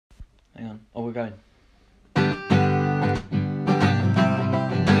Hang on. Oh, we're going.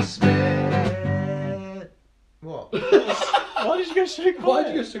 What? Why did you go so quiet? Why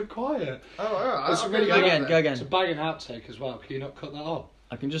did you go so quiet? Oh, alright. It's I'll really Go good. again, go again. It's a banging outtake as well. Can you not cut that on?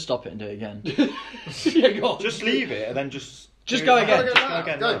 I can just stop it and do it again. Yeah, go on. Just leave it and then just... Just go again. Just go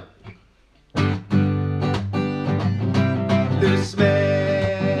again. Go. Lewis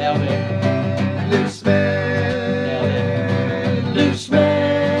Smith. Nailed it. Lewis Smith. Nailed it. Lewis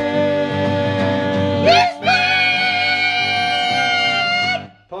Smith.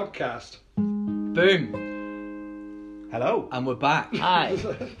 Podcast. Boom. Hello. And we're back. Hi,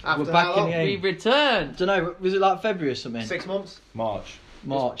 After We're back how in long? the we game. returned. Don't know, was it like February or something? 6 months. March.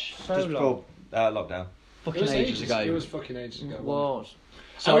 March. So Just long. before lockdown. Fucking ages ago. It was fucking ages ago. It was.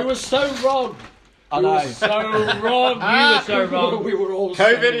 So we were so wrong. I We know. were so wrong. You were so wrong. We were all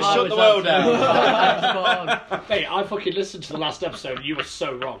COVID has so shut the world down. wrong. Hey, I fucking listened to the last episode and you were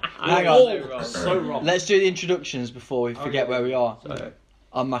so wrong. Hang You on. were all so wrong. Let's do the introductions before we forget Okay. where we are. Sorry.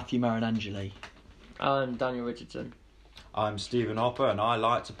 I'm Matthew Marinangeli. I'm Daniel Richardson. I'm Stephen Hopper and I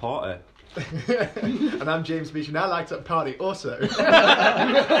like to party. And I'm James Beach and I like to party also.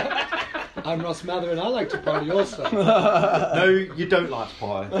 I'm Ross Mather and I like to party also. No, you don't like to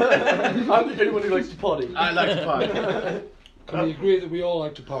party. I'm the only one who likes to party. I like to party. Can we agree that we all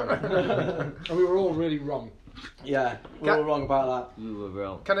like to party? And we were all really wrong. Yeah, we're all wrong about We were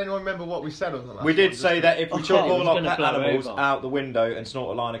wrong. Can anyone remember what we said on the last We did one? say that if we Okay, took it all was our gonna pet blow animals over. out the window and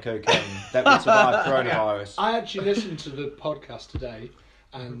snort a line of cocaine, that we'd survive coronavirus. I actually listened to the podcast today,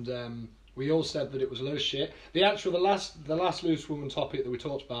 and we all said that it was a load of shit. The last loose woman topic that we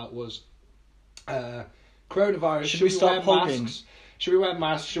talked about was coronavirus. Should we start wear hugging? masks? Should we wear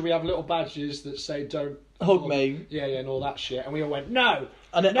masks? Should we have little badges that say "Don't Hug me." Yeah, and all that shit. And we all went, no,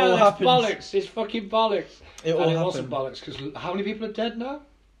 And it no, all that's happens. bollocks. It's fucking bollocks. It all and it happened. wasn't bollocks because how many people are dead now?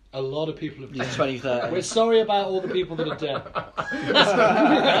 A lot of people have died. It's 2030. We're sorry about all the people that are dead.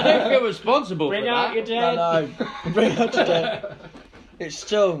 I don't feel responsible Bring for out that. your I dead. know. Bring out your dead. It's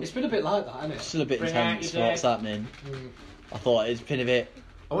still It's been a bit like that, hasn't it? still a bit Bring out intense your what's dead. happening. I thought it's been a bit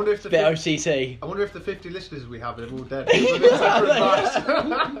I wonder if the OCT. I wonder if the 50 listeners we have are all dead. We'll get separate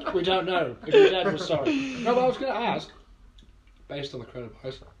advice. We don't know. If you're dead, we're sorry. No, but I was going to ask, based on the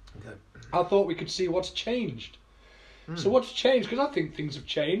coronavirus, I thought we could see what's changed. So what's changed? Because I think things have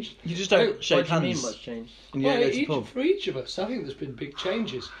changed. You just I don't think- shake What do you mean hands. what's changed? And you Well, don't go to the pub. for each of us, I think there's been big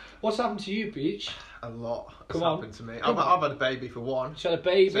changes. What's happened to you, Beach? A lot has Come on. happened to me. Come I've had a baby for one. You had a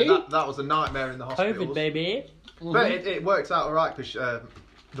baby? So that was a nightmare in the hospital. COVID, baby. But it worked out alright because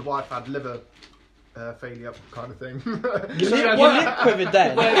the wife had liver failure kind of thing. Your lip quivered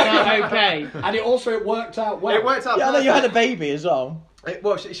then. Worked out okay. And it worked out well. It worked out. Yeah, I know you had a perfect. baby as well.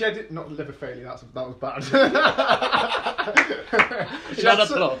 Well, she had not liver failure. That was bad. Another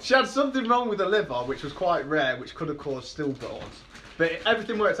plot. She had something wrong with the liver, which was quite rare, which could have caused stillborns. But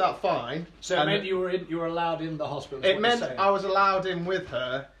everything worked out fine. So it and meant you were allowed in the hospital. is it what meant you're saying. I was allowed in with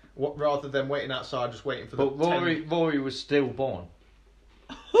her, rather than waiting outside, just waiting for the. But Rory was stillborn.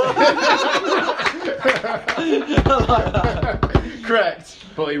 Correct.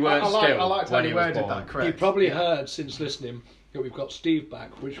 But he weren't I like still how when you he was worded born. that. Correct. You've probably heard since listening that we've got Steve back,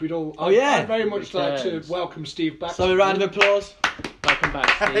 which we'd all. Oh, yeah. I'd very much like to Returns. welcome Steve back. So a round of applause. Welcome back,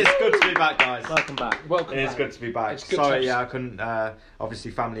 Steve. It's good to be back, guys. Welcome back. Welcome It is back. good to be back. It's good Sorry, to- yeah, I couldn't.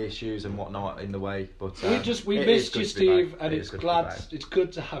 Obviously, family issues and whatnot in the way, but We it missed is you, good to be Steve, back. and It it's is good to be back. it's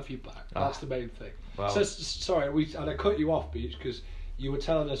good to have you back. Ah. That's the main thing. Well, So sorry, and I cut you off, Beach, because you were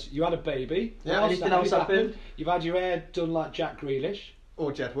telling us you had a baby. Yeah, What anything else happened? You've had your hair done like Jack Grealish.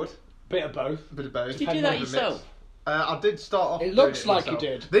 Or Jedward. Bit of both. A bit of both. Did you Had do more that of a yourself? I did start off. It doing looks like you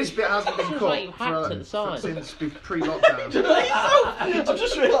myself. did. This bit hasn't been Feels cut like you hacked at the side. since pre-lockdown. I've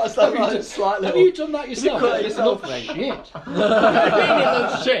just realised that was a slight Have little. you done that yourself? cut it It yourself, looks mate? shit. It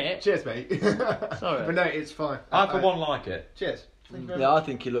looks shit. Cheers, mate. Sorry. But no, it's fine. I for one like it. Cheers. Thank you very Yeah, much. I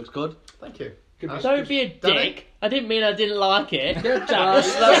think he looks good. Thank you. Don't be a dick. I didn't mean I didn't like it. Good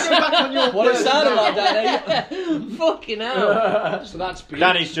That's- job. that's Get back on your what it words sounded now. like, Danny. Fucking hell. So that's Beach.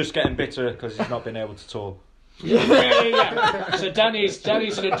 Danny's just getting bitter because he's not been able to talk. Yeah. So Danny's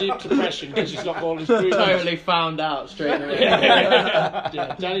in a deep depression because he's not got all his food. Totally found out straight away.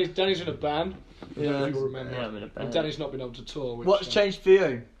 Yeah, Danny's in a band. I don't know if you'll remember. Yeah, I'm in a band. And Danny's not been able to tour. Which, What's changed for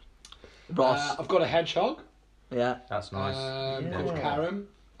you, Ross? I've got a hedgehog. Yeah, That's nice. Called Karen.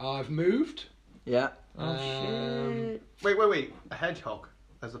 I've moved. yeah. Oh shit. Wait. A hedgehog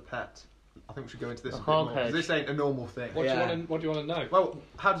as a pet. I think we should go into this a bit hog more, 'cause hedge. this ain't a normal thing. What Yeah. do you want to know? Well,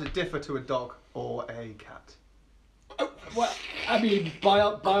 how does it differ to a dog or a cat? Well, I mean,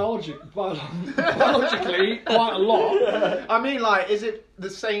 biologically, quite a lot. I mean, like, is it the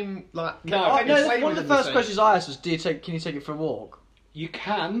same? Like, No. can you No, play one of with the it first same? questions I asked was, can you take it for a walk? You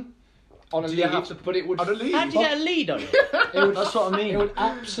can on a Do you lead, have to- but it would. on a lead? How do you get a lead on it? It would, That's what I mean. It would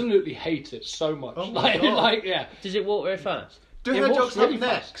absolutely hate it so much. Oh my God. like, yeah. Does it walk very fast? Do It hedgehogs walks have really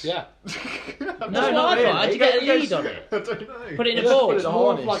necks? fast. Yeah. No, not I really. thought. How do you get a lead on it? I don't know. Put it in a Just ball. put it It's in a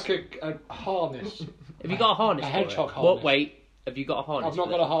more of harness. like a harness. Have you got a harness? A for hedgehog it? harness. What weight have you got a harness? I've not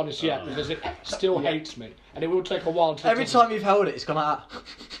for got it? a harness yet because it still hates me, and it will take a while to. Every time you've held it, it's gone like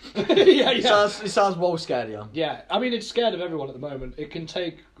that. yeah, It sounds well scared of you. Yeah, I mean, it's scared of everyone at the moment. It can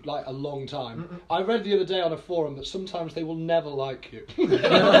take like a long time. I read the other day on a forum that sometimes they will never like you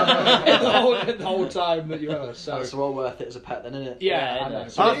the whole time that you ever. So That's well worth it as a pet, then, isn't it? yeah, Yeah, I know. it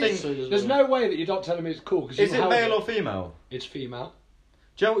is. But I it think- is- there's no way that you're not telling me it's cool because Is it male or female? It's female.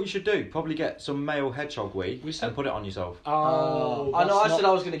 Do you know what you should do? Probably get some male hedgehog wee We said- and put it on yourself. Oh, I know. I that's said not-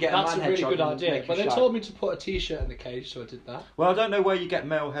 I was going to get a That's man a really hedgehog good and idea, make but him they shag. told me to put a T-shirt in the cage, so I did that. Well, I don't know where you get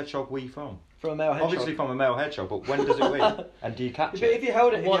male hedgehog wee from. from a male hedgehog. Obviously from a male hedgehog, but when does it wee? And do you catch But if it? you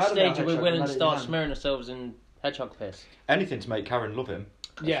held it, At if you what had a male stage are we hedgehog, willing you to had it in start your hand. smearing ourselves in hedgehog piss? Anything to make Karen love him.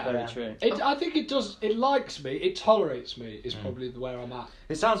 Yeah, Very Yeah. true. I think it does. It likes me. It tolerates me. Is probably where I'm at.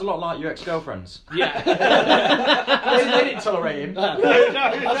 It sounds a lot like your ex-girlfriends. Yeah. they didn't tolerate him. That's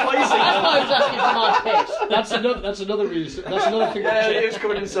That's what you That's why I was asking for my piss. That's another reason. That's another thing. Yeah, That he was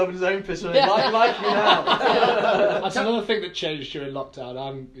covering himself in his own piss. Yeah. Like me now. That's another thing that changed during lockdown.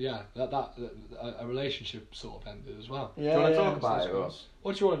 A relationship sort of ended as well. Yeah, Do you want to yeah. talk about it, Ross?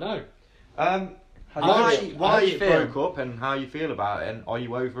 What do you want to know? How do you Why, feel? why How do you you feel? broke up and how you feel about it, and are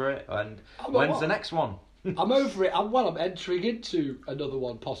you over it, and Oh, when's what? the next one? I'm over it. I'm entering into another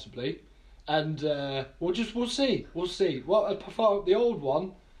one possibly, and we'll see. We'll see. Well, for the old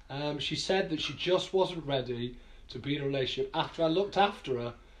one, she said that she just wasn't ready to be in a relationship after I looked after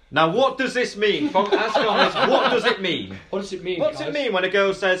her. Now, what does this mean? From answer on this, what does it mean? What does it mean? What's guys? it mean when a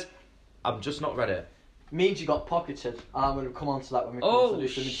girl says, "I'm just not ready"? Means you got pocketed. I'm going to come on to that when we come Oh, on to do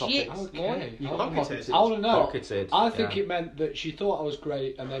some shit. topics. Okay. You I got Pocketed. pocketed. want to know. Pocketed. I think yeah. it meant that she thought I was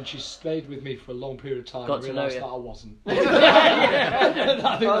great, and then she stayed with me for a long period of time Got and to know realised you. that I wasn't. I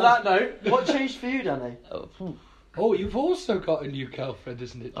think On that's- that note, what changed for you, Danny? Oh, phew. Oh, you've also got a new girlfriend,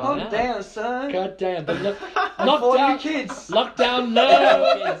 isn't it? Oh, yeah. damn, son. God damn. But look, And 4 new lockdown, kids. lockdown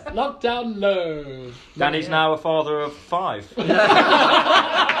love. Lockdown love. Danny's now a father of 5.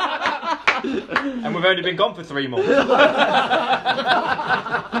 And we've only been gone for 3 months.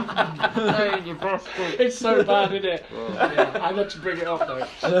 Oh, you bastard. It's so bad, isn't it? Yeah, I had to bring it up though.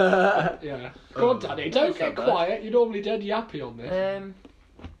 Yeah. Go on, Danny. Don't get bad. quiet. You're normally dead yappy on this.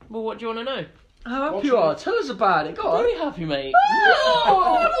 Well, what do you want to know? How happy What you should are. Tell us about it. Go on. Very happy, mate.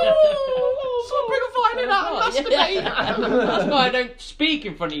 So bring a vine in that and masturbate. That's why I don't speak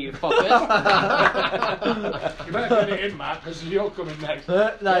in front of you, fuckers. You better get it in, Matt, because you're coming next.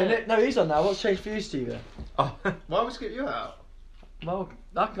 No, he's on now. What's changed for you, Stevie? Oh, Why would skip you out? Well,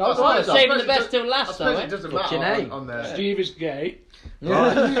 I can Oh, go. I Saving suppose the it best does- till I last, though, suppose eh? it doesn't Fucking matter A. on there. Steve is gay.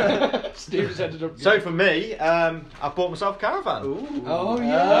 Steve has ended up gay. so for me, I bought myself a caravan. Ooh. Oh, Ah.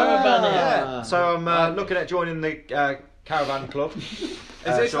 yeah. Yeah. So I'm looking at joining the caravan club. Is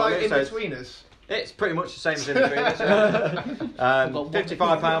this shortly, like in so it's- between us? It's pretty much the same as in between us.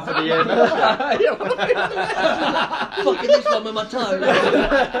 £55 for the year. Fucking this one with my toe.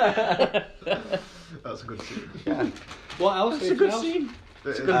 That's a good scene. Yeah. What else? It's a good scene.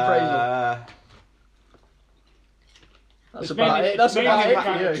 It's a good appraisal. That's about it. That's about it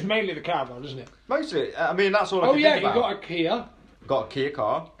for It's you. mainly the caravan, isn't it? Most of it. I mean, that's all I Oh can yeah, think you about. got a Kia, Got a Kia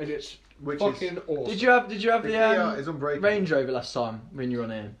car. and it's Which fucking is, awesome. Did you have the Kia is unbreakable. Range Rover last time when you were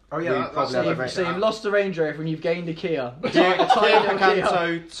on here? Oh We yeah, that's probably So have a you've, Range- so you've lost the Range Rover and you've gained a Kia. Kia Tiny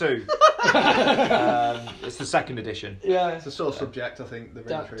Picanto 2. It's the second edition. Yeah. It's a sore subject, I think. The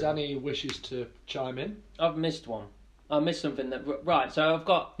Range Rover. Danny wishes to chime in. I've missed one. I missed something that... Right, so I've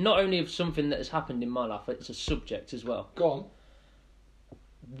got not only of something that has happened in my life, it's a subject as well. Go on.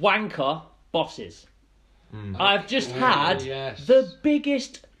 Wanker bosses. I've just had yes. the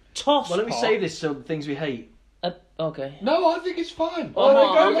biggest toss. Well, let me save this to things we hate. Okay. No, I think it's fine. I'm on,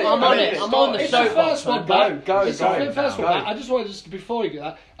 go I'm, for it. I'm on it. I'm on the It's the soapbox. first one, Go, Matt. go, It's go, the first go. one, Matt. I just wanted to, before you do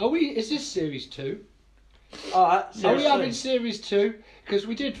that, is this series 2? Alright, Are we having series 2? Because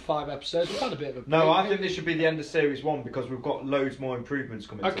we did 5 episodes. We've had a bit of a No, break. I think this should be the end of series 1 because we've got loads more improvements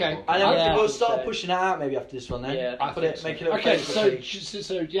coming. Okay. To the And podcast. then Yeah, we'll I start think so. pushing it out maybe after this one then. Yeah, I Put think it, so. make it a little Okay, Facebook page.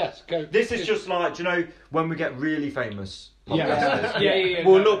 so yes, go. This is just like, do you know, when we get really famous, podcasters Yeah.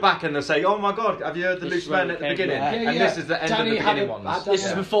 will look back and they'll say, "Oh my God, have you heard the This loose is where men we at the came beginning?" from. And this is the end of the beginning ones. This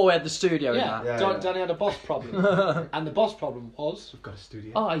is before we had the studio Yeah, and that. Yeah. Danny had a boss problem, and the boss problem was We've got a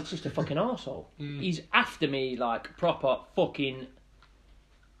studio. Oh, he's just a fucking arsehole. He's after me like proper fucking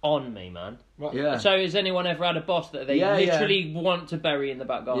on me, man. Yeah. So has anyone ever had a boss that they Yeah, literally want to bury in the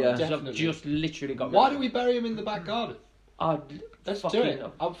back garden? Yeah. Because I've Definitely. just literally got. why do we bury him in the back garden? Let's do it.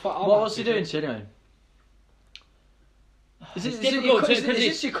 I'm What's he doing to you anyway? Is It's it difficult is because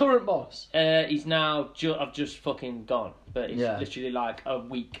this your current boss? He's now. I've just fucking gone, but it's Yeah. literally like a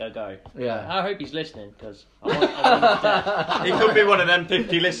week ago. Yeah. I hope he's listening because I want him dead. He could be one of them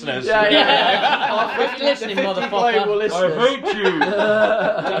 50 listeners. Yeah. If you're listening, motherfucker. hate you.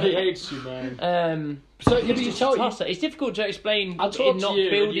 Daddy hates you, man. So yeah, but you told- it's difficult to explain I talked in to not you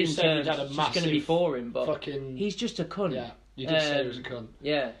and building you said terms. you'd had a It's just going to be massive boring, but Fucking he's just a cunt. yeah. You did say he was a cunt.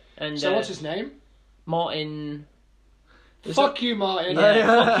 Yeah, and So what's his name? Martin? Fuck you, Martin. Yeah,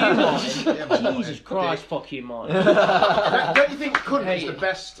 fuck you, Martin. Yeah, but Jesus Christ, fuck you, Martin. Don't you think cunt Hate is the it.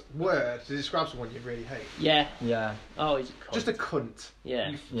 best word to describe someone you really hate? Yeah. Yeah. Oh, he's a cunt. Just a cunt.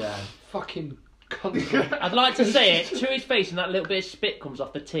 Yeah. Yeah. Fucking cunt. I'd like to say it to his face, and that little bit of spit comes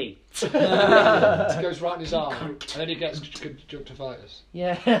off the T. It goes right in his arm, and then he gets conjunctivitis.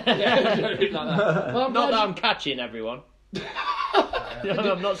 Yeah. Yeah, like that. Well, I'm Not glad that I'm catching everyone.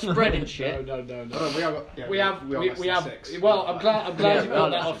 I'm not spreading shit. No. We have. We have. Well, I'm glad you Yeah, got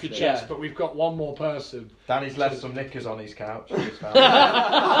that off your chest. yeah. But we've got one more person. Danny's left some knickers on his couch. Why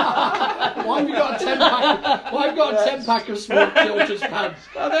have you got a 10-pack? Why have you got a 10-pack of small children's pants?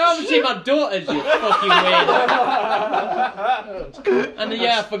 Oh, they're obviously my daughters, you fucking weirdo. And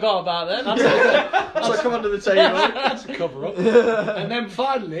yeah, I forgot about them. So come under the table. That's a cover up. And then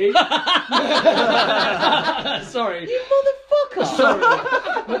finally, sorry, You motherfucker! sorry.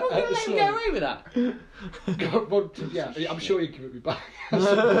 Let him get away with that. Well, yeah, I'm sure you can get me back.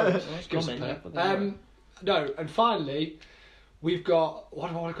 Comment, No, and finally, we've got what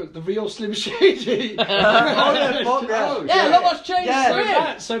do I want to call it? The real Slim Shady. yeah. Yeah, not much change. Yeah. So, for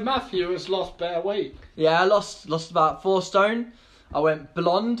him. So Matthew has lost bare weight. Yeah, I lost about 4 stone. I went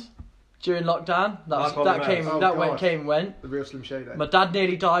blonde during lockdown. Like Ollie That came Murs. Oh, that God. came and went. The real Slim Shady. My dad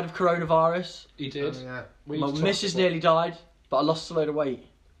nearly died of coronavirus. He did. Yeah. We My talked missus about- nearly died, but I lost a load of weight.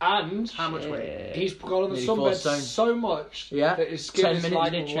 And How much weight? he's gone on the Nearly 4 sunbed stone. so much Yeah. that his skin 10 is minutes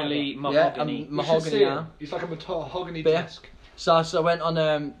like Literally Yeah, mahogany. I'm You should mahogany see him. now. He's like a mahogany But yeah. desk. So I went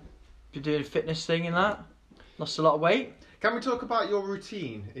on doing a fitness thing and that. Lost a lot of weight. Can we talk about your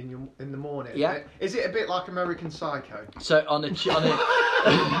routine in the morning? Yeah. Is it a bit like American Psycho? So on a So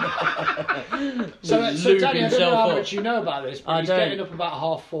Danny, I Lube don't know himself how up. much you know about this, but I he's don't. getting up about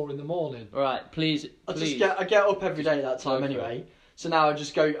 3:30 in the morning. Right, please. I please. I get up every day at that time Okay. anyway. So now I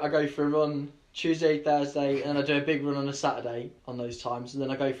go for a run Tuesday, Thursday, and I do a big run on a Saturday on those times, and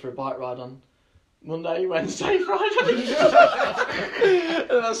then I go for a bike ride on Monday, Wednesday, Friday, and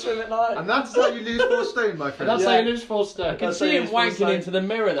then I swim at night. And that's how you lose 4 stone, my And friend. that's Yeah. how you lose 4 stone. I can That's see him it, it's full wanking sight. into the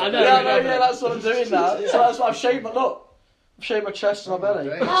mirror. Though. I know, Yeah, that's what I'm doing now. So that's why I've shaved my look. I've shaved my chest and my belly.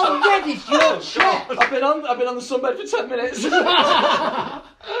 days. How red is your chest? I've been on the sunbed for 10 minutes.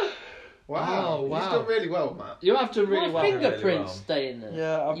 Wow. Oh, wow. You've done really well, Matt. You have done really My well. fingerprints Really well. stay in there.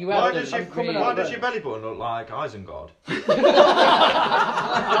 Yeah, I've- you Why have Why done does, some coming really- out why of does it. your belly button look like Isengard? It's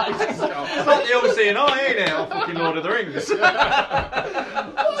like the all-seeing eye, ain't it? Of fucking Lord of the Rings.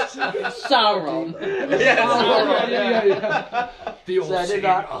 Sauron. Yeah. The So I did all-seeing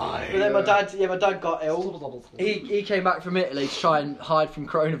that. eye. But then my dad got ill. He came back from Italy to try and hide from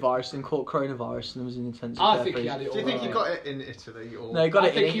coronavirus and caught coronavirus and was in intensive I care think for he his- had it Do you all think you right. got it in Italy? Or... No, he got I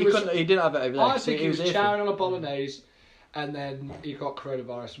it. think He, he was- couldn't. He didn't have it over there. I 'cause think he was iffy. chowing on a bolognese, and then he got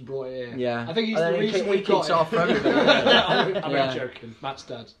coronavirus and brought it in. Yeah. I think he's And the then he reason ki- we he got kicks it. off for everybody. I'm Yeah. only joking. Matt's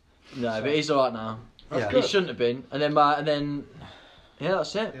dad. No, but he's all right now. That's He good. shouldn't have been. And then yeah,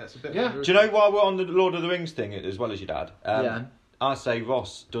 that's it. Yeah, it's a bit. Yeah. Do you know why we're on the Lord of the Rings thing as well as your dad? Yeah. I say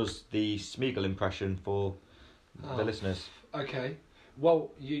Ross does the Smeagol impression for the listeners. Okay. Well,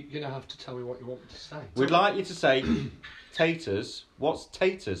 you're going to have to tell me what you want me to say. We'd like you to say, taters. What's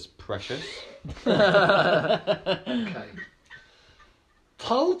taters, precious? Okay.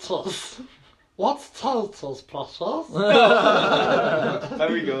 Turtles. What's turtles, precious?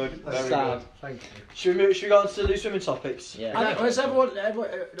 Very good. Very Sad. Thank you. Should we go on to the loose women topics? Yeah. I just that's like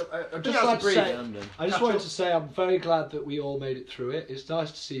a to brief. say, London. I just wanted to say I'm very glad that we all made it through it. It's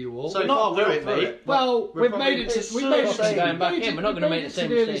nice to see you all. So We're not not through well it, through mate. it. Well, We're we've probably- made it. To, it's we so made it. sad. To, Going back we made in, it- we're not we gonna made make it the same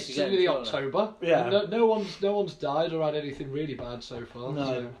to nearly- mistake to again, nearly surely. October. Yeah. No one's died or had anything really bad so far. No.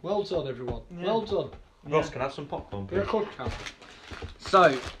 So, well done, everyone. Yeah. Well done. Ross, can I have some popcorn, You're a please? good camp.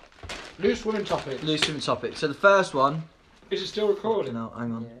 So Loose women topic. loose women topics. So the first one Is it still recording? No,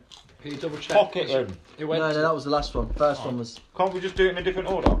 hang on. Can you double check? Pocket him. It went No, that was the last one. First one was. Can't we just do it in a different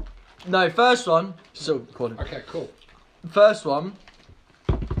order? No, first one. Still recording. Okay, cool. First one.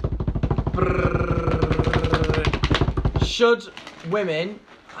 Should women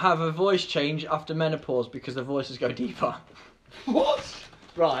have a voice change after menopause because their voices go deeper? What?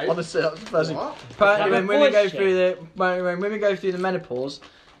 Right. Honestly, that was the first thing. What? Apparently, Have when a women go voice through when women go through the menopause,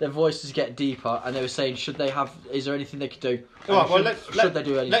 their voices get deeper, and they were saying, should they have? Is there anything they could do? All right, well, Should they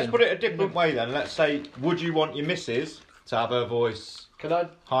do anything? let's put it a different way then. Let's say, would you want your missus to have her voice Can I?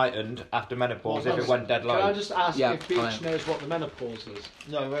 heightened after menopause Well, if it went dead low? Can I just ask Yeah, if Beach fine. knows what the menopause is?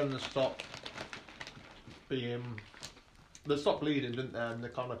 No, when they stop being. They stopped bleeding, didn't they? And they're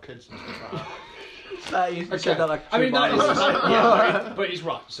kind of kids and stuff like that. You said that like I mean, that is, Wow. yeah, but he's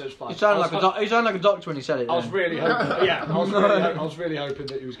right, so it's fine. He sounded I like was he sounded like a doctor when he said it. I was then. really hoping. Yeah, I was really hoping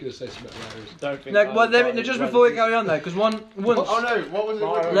that he was going to say something hilarious. Don't think. No, well, just before we carry on though, because once Oh no, what was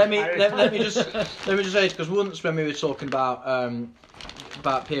it? let me just say this, because once when we were talking about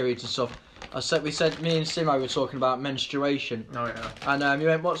periods and stuff, me and Simo were talking about menstruation, Oh yeah. and you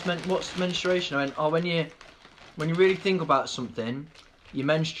went, what's menstruation? I went, oh, when you really think about something, you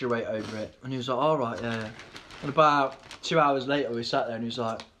menstruate over it, and he was like, all right, yeah. And about 2 hours later, we sat there, and he was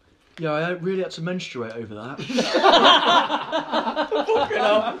like, yeah, I really had to menstruate over that. Fucking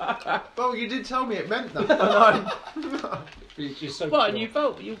hell. Well, you did tell me it meant that. You're so Well, pure. and you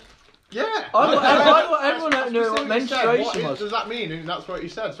felt you. Yeah. I thought everyone knew what Specifically said, menstruation what was. Does that mean? And that's what you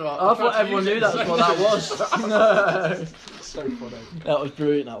said. So I thought everyone knew that's what that was. so funny. That was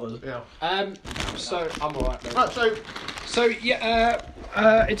brilliant, that was. Yeah. So I'm alright. Mate. Right. So yeah,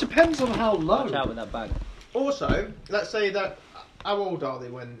 it depends on how low. Watch out with that bag. Also, let's say that. How old are they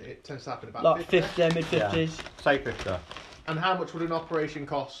when it tends to happen? About Like 50? 50, mid-50s. Say 50. And how much would an operation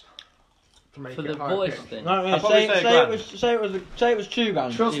cost to make For it the higher voice pitch? thing. No, yeah, I'd probably say say it was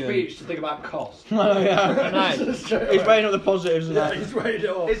 £2. Trust even. Beach to think about cost. Oh, yeah. No. He's weighing up the positives and that. He's weighed it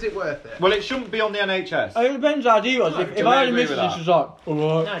up. Is it worth it? Well, it shouldn't be on the NHS. It depends how he was. If do I I had a agree missus with and she was like,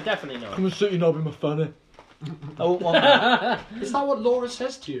 alright, No, definitely not. come and stick your knob in my fanny. I wouldn't want that. Is that what Laura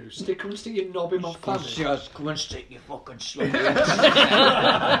says to you? Stick your knob in my fanny. goes, come and stick your fucking slug. Okay.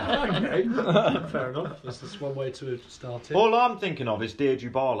 Fair enough. That's one way to start it. All I'm thinking of is Deirdre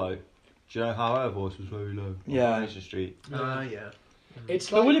Barlow. Do you know how her voice was very low? Yeah. On Fraser Street. Yeah. It's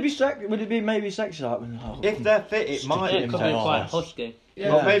But like, would it be maybe sexy like when If they're fit, it might It be could be quite intense. husky.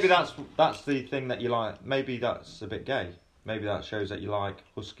 yeah. Well, maybe that's the thing that you like. Maybe that's a bit gay. Maybe that shows that you like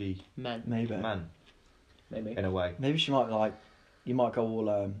husky Men, maybe. men maybe. in a way. Maybe she might like, you might go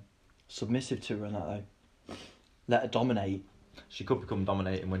all submissive to her and that though. Let her dominate. She could become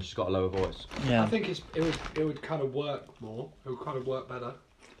dominating when she's got a lower voice. Yeah. I think it would kind of work more. It would kind of work better.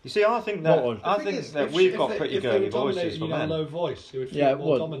 You see, I think that What? I The thing think is, that if we've she- got if pretty If they girly were voices dominating for you in a men. low voice, it would feel Yeah, it more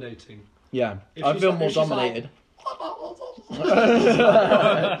would. dominating. Yeah. If I she's feel like- more if she's like- dominated.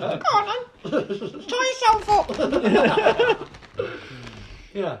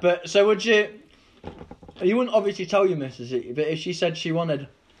 Yeah. But so would you? You wouldn't obviously tell your missus it, but if she said she wanted,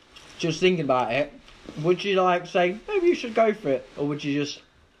 just thinking about it, would you like say maybe you should go for it, or would you just?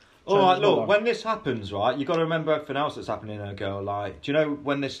 All turn right, the knob look. on? When this happens, right, you got to remember everything else that's happening in a girl. Like, do you know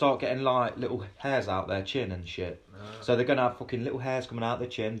when they start getting like little hairs out their chin and shit? So they're gonna have fucking little hairs coming out their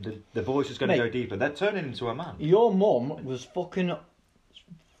chin. The voice is gonna Mate. go deeper. They're turning into a man. Your mum was fucking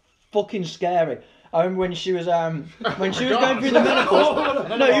scary. I remember when she was going through the menopause.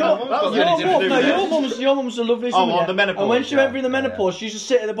 No, your mum's a lovely. Oh, woman, on yeah. the menopause, And when she yeah. went through the Yeah, menopause, she used to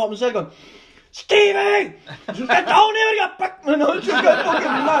sit at the bottom of the bed going, Stevie, get down here, you back. And I used to go fucking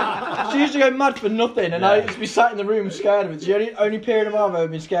mad. She used to go mad for nothing, and I used to be sat in the room scared of it. The only period of my life I've ever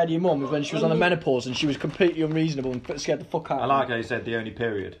been scared of your mum was when she was on the menopause and she was completely unreasonable and scared the fuck out I of like me. how you said the only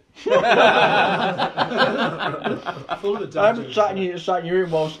period. Full of I haven't sat in your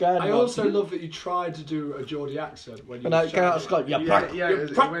room while scared. I of her. also love that you tried to do a Geordie accent when you. And I came out of Scotland, yeah, prac. Yeah,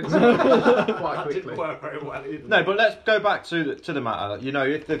 it went quite quickly. didn't work very well either. No, but let's go back to the matter. You know,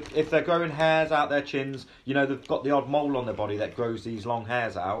 if they're growing hairs out their chins, you know they've got the odd mole on their body that grows these long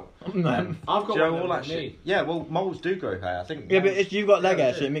hairs out. I've got Do you know one all on that my knee. shit? Yeah, well, moles do grow hair. I think. Yeah, but moles- if you've got leg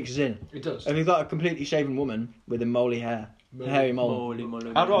hair, so it mixes in. It does. If you've got a completely shaven woman with a moly hair, a hairy mole. Moly,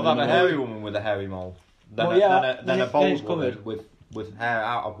 moly, I'd rather have a Moly. hairy woman with a hairy mole than Well, yeah, a then bald it's woman covered. with hair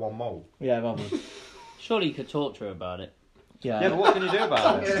out of one mole. Yeah, probably. Surely you could talk to her about it. Yeah, but what can you do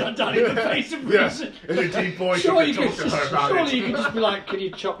about it? Stand down in the face of reason. In a deep voice, Surely you you can could talk to her about surely it. you could just be like, can you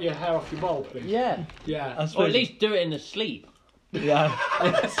chop your hair off your mole, please? Yeah. Yeah. I Or suppose at least do it in the sleep. Yeah.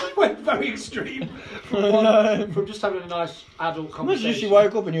 It went very extreme from just having a nice adult Imagine conversation. if she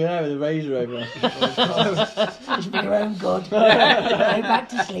woke up and you were there with a razor over her. It's been around God. Go back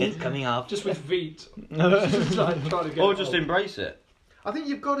to sleep. It's coming off. just with Veet. Just like trying to get Or it just off. embrace it. I think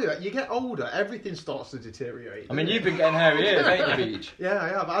you've got to. You get older, everything starts to deteriorate. I mean, doesn't you've it? been getting hairy ears, ain't you, Beach? Yeah, I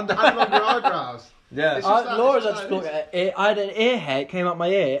have. And longer eyebrows. Yeah. It's just that- Laura's it's had just to that look. I had an ear hair. It came out my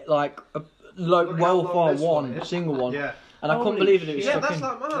ear like Look how well long far this one one is. single one, Yeah. and I couldn't Holy believe it. It was Yeah, stuck that's in.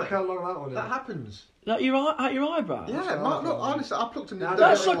 like Look mine. how long that one is. That happens. Like your eyebrow. Yeah, That's Mark, look, right. honestly, I plucked them the Now other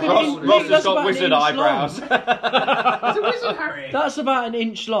that's day. like an Ross, inch- Ross has that's got about an wizard inch eyebrows. It's a wizard, Harry. That's about an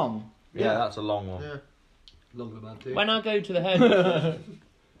inch long. Yeah, that's a long one. Yeah. Longer man too. When I go to the hairdresser,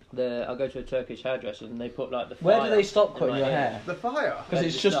 I go to a Turkish hairdresser and they put like the. Where fire do they stop in cutting my your ear. hair? The fire. Because Where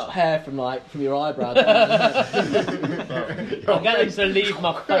it's does it just start? hair from your eyebrow. down I'm getting to leave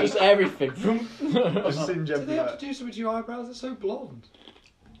my face. Just everything. A singe Do they have everywhere. to do something to your eyebrows? They're so blonde.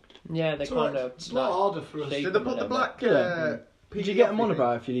 Yeah, they It's, kind of. it's a lot harder for us. shape Did they put the them a black? Yeah. Did you get a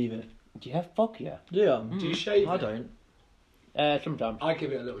monobrow if you leave it? Yeah, fuck yeah. Do you? Do you shave I it? don't. Sometimes. I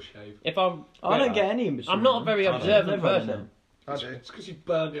give it a little shave. If I'm. I don't get any in between. I'm not a very I don't. observant Never had person. I do. It's because you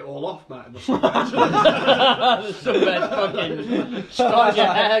burned it all off, Matt. In the The sunbed's fucking starting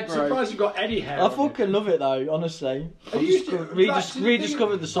your hair grow. Surprised you got any hair. I on fucking love it though, honestly. Are I've you just still-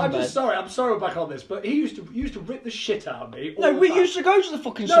 rediscovered the I'm just sunbed. sorry. I'm sorry we're back on this, but he used to rip the shit out of me. all No, the we time. used to go to the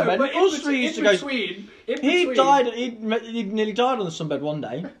fucking No, sunbed. but Us three used to go. He died. He nearly died on the sunbed one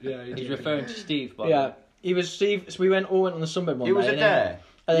day. Yeah, he He's did. referring to Steve, by the Yeah, way. he was Steve. So we all went on the sunbed one It was day. a and then- dare.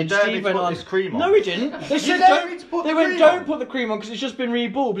 And You then dared me Steve to went put on. this cream on. No, he didn't. They said dared me to put They the went, cream don't on." put the cream on because it's just been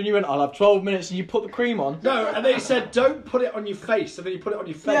rebulbed. And you went, I'll have 12 minutes, and you put the cream on. No, and they said don't put it on your face, and then you put it on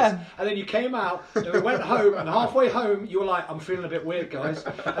your face, Yeah. and then you came out, and we went home, and halfway home you were like, I'm feeling a bit weird, guys.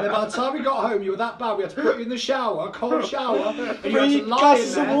 And then by the time we got home, you were that bad. We had to put you in the shower, cold shower, and you had Bring to lie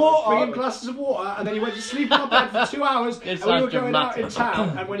glasses in of there, water. bring in glasses of water, and then you went to sleep on bed for 2 hours, This and we were sounds going out in dramatic.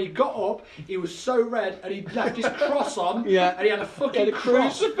 town. And when he got up, he was so red, and he left his cross on, Yeah. and he had a fucking The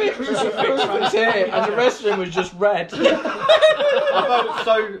cross, crucifix crucifix was here, and the rest of him was just red. I felt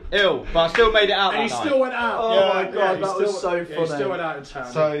so ill, but I still made it out and he that night. still went out. Oh my God, he that was so Yeah, he funny. still went out in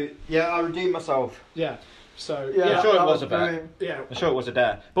town. So, yeah, I redeemed myself. yeah. So Yeah, I'm sure it that was a bet. brilliant. yeah. I'm sure it was a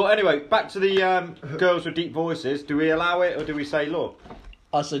dare. But anyway, back to the girls with deep voices. Do we allow it or do we say, look?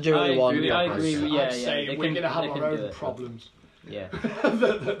 I said, do what you want. I agree with, yeah, I'd say they we're can- going to have they our can do own it. problems. Yeah.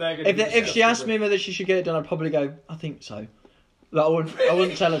 that they're gonna be If she asked me whether she should get it done, I'd probably go, I think so. Like, I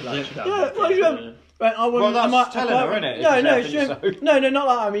wouldn't tell her that. Yeah, well, she went, right, I wouldn't, Well, that's I might, telling I her, quite- innit, if No, you no, say, she "I went, think so." no, not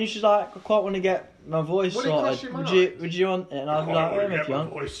like that. I mean, she's like, I quite want to get my voice Would it cross sorted. your Would mind? you want it? And I'd be like, oh, if you want.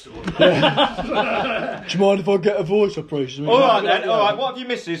 voice Do you mind if I get a voice operation? All right then. All right. What if your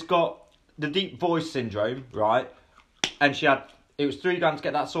missus got the deep voice syndrome, right? And it was £3 to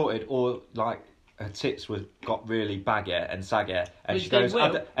get that sorted, or like her tits got really baggy and saggy, and Which she they goes, will.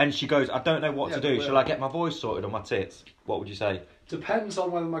 I don't know what Yeah, to they do. will. Shall I get my voice sorted or my tits? What would you say? Depends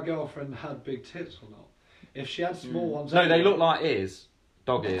on whether my girlfriend had big tits or not. If she had small ones, No, they anyway- look like ears,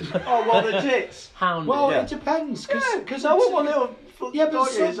 dog ears. Oh, well, the tits. Hound. Well, Yeah. it depends because I want one little yeah, but dog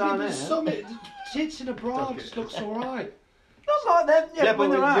some, ears down but there. some tits in a bra Dog just ears. looks alright. Not like them. Yeah, Yeah, when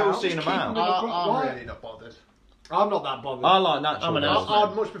but they're you'll out. see them keep out. them- I'm Why? really not bothered. I'm not that bothered. I like natural. I'm an girls. ass.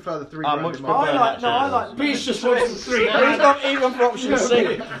 I'd much prefer the £3 I much in prefer my I like, no, I like. Beach just wants some three He's grand. not even for option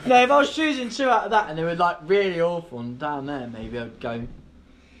C. No, if I was choosing two out of that and they were like really awful and down there, maybe I'd go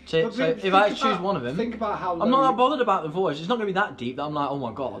tits. So if I had to choose one of them, think about how. I'm not low- that bothered about the voice. It's not going to be that deep that I'm like, oh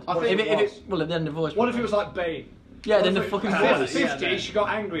my god. I think if it was. well, then the voice. What if it was like Bane? Yeah, then the What if fucking it- voice. 50, she got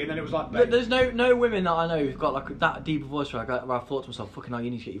angry, and then it was like But Bane. there's no women that I know who've got like that deep a voice where I thought to myself, fucking hell,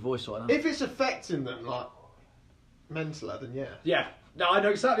 you need to get your voice sorted out. If it's affecting them, like, mentally, then yeah. Yeah. No, I know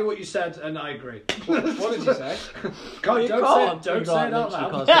exactly what you said, and I agree. What did you say? You Don't can't. say it out You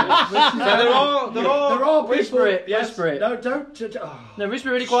loud. can't say it. So there are There are people. Whisper it, Yes, whisper it. No, don't. Oh. No,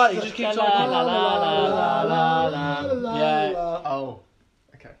 whisper really quietly. Just keep La, talking. la, la, la, la, la. Yeah. Oh.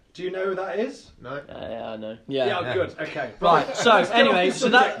 Okay. Do you know who that is? No. Yeah, I know. Yeah, good. Okay. Right. So Let's get anyway, off this so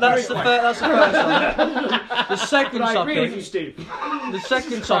subject that's the very first. That's the first one. The second But I agree with you, topic. Steve. The second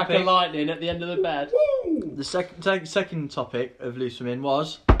Crack of topic. lightning at the end of the bed. The second topic of Loose Women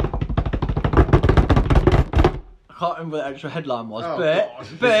was. I can't remember what the actual headline was, Oh, but God.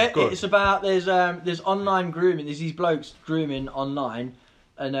 This is good. it's about there's online grooming. There's these blokes grooming online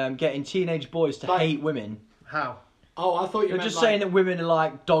and getting teenage boys to Like- hate women. How? Oh, I thought you They're meant just like, saying that women are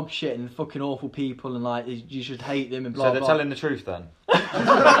like dog shit and fucking awful people and like you should hate them and blah So they're blah. telling the truth then.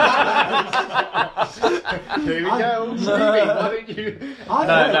 Here we go. Stevie, why don't you... I No,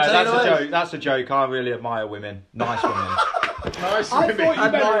 thought- that's Take it a away. joke. That's a joke. I really admire women. Nice women. nice I women. thought you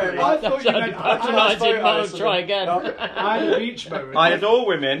Admire meant. it. I thought you meant. Patronising, photos no, of try them. again. I had a beach moment. I adore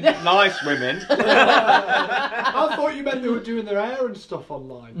women, nice women. I thought you meant they were doing their hair and stuff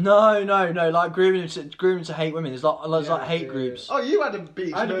online. No, like grooming to hate women. There's like hate Yeah. groups. Oh, you had a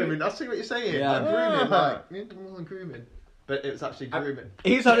beach I had a moment. I see what you're saying. Yeah. Like grooming, like you don't want grooming, but it was actually grooming.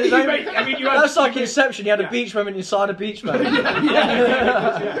 He's had his You own. made- I mean, you had- That's like Inception. He had Yeah. a beach moment inside a beach moment.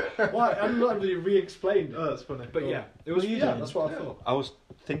 Why? I'm not really re-explained it. Oh, that's funny. But yeah, it was. What are you Yeah, doing? that's what I thought. I was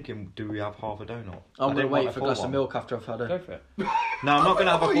thinking, do we have half a donut? I'm I gonna didn't want wait a for a full glass of one. milk after I've had Go it. for it. No, I'm not going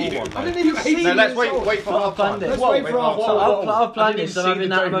to have a full one. I mate. didn't even see No, let's it. wait for I've half planned time. it. Let's What? wait for our Wait, one. I've planned I it, so didn't I'm having see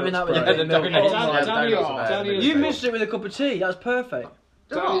that. I'm the having that with donuts, a bro. bit of milk. Danny, Donuts. You missed it with a cup of tea. That's perfect.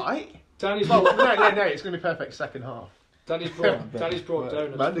 Right. Danny's Well, brought, no, it's going to be perfect second half. Danny's brought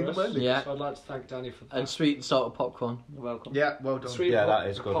donuts Mandy, for us. Mandy. Yeah. So I'd like to thank Danny for that. And sweet and salted popcorn. You're welcome. Yeah, well done. Sweet Yeah, pop- that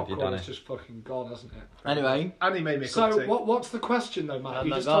is the good of you, popcorn Danny. is just fucking gone, hasn't it? Anyway, And he made me a cup So of tea. what's the question though, Matt? Oh You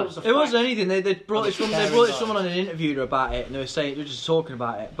my just God. told us a it fact. wasn't anything. They brought this woman. They Sharing brought this that. woman on and interviewed her about it, and they were just talking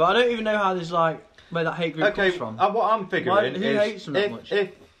about it. But I don't even know how this where that hate group Okay, comes from. what I'm figuring Who hates them that much?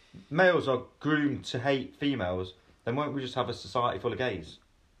 if males are groomed to hate females, then won't we just have a society full of gays?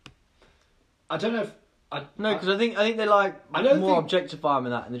 I don't know if No, because I think they like I don't more think- objectify them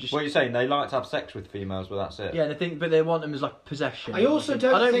and that, and they just What are you saying? They like to have sex with females, but that's it. yeah, but they want them as like possession. I also I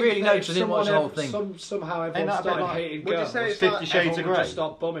don't. don't think really that know if because I didn't watch the someone whole thing. Somehow Ain't everyone that a bit started like- hating would you girls. say it's 50 like Shades of everyone would Grey. just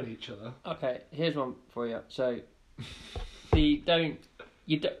start bumming each other. Okay, here's one for you. So,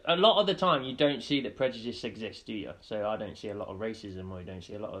 a lot of the time you don't see that prejudice exists, do you? So I don't see a lot of racism, or you don't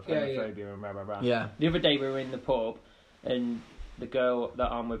see a lot of Yeah, yeah. homophobia and blah blah blah. Yeah. The other day we were in the pub, and the girl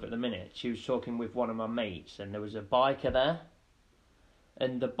that I'm with at the minute, she was talking with one of my mates, and there was a biker there,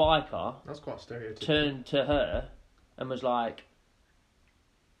 and the biker That's quite stereotypical. turned to her and was like,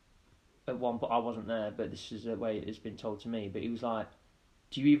 at one point I wasn't there, but this is the way it's been told to me, but he was like,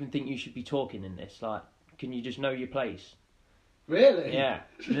 do you even think you should be talking in this? Like, can you just know your place? Really? Yeah.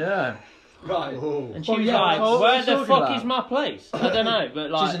 Yeah. Right. Oh. And she Well, was yeah, like, what where are you the talking fuck about? is my place? I don't know,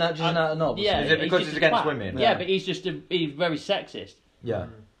 but like... Just an out of knobs. Yeah, Is it because he's it's just a against twat. women? Yeah, Yeah. but he's very sexist. Yeah.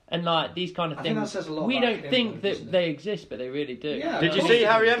 And like, these kind of I think things, that says a lot we about don't him, think though, that doesn't it? they exist, but they really do. Yeah. Did you Of see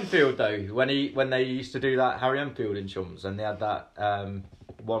course. Harry Enfield though when they used to do that Harry Enfield in Chums, and they had that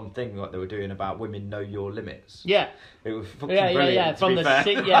one thing like they were doing about women know your limits. Yeah, It was fucking yeah, brilliant. yeah. to From be the fair.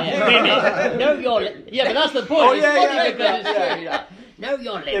 women, know your yeah, but that's the point. Oh, it's yeah, funny yeah, because yeah, it's true. yeah. Know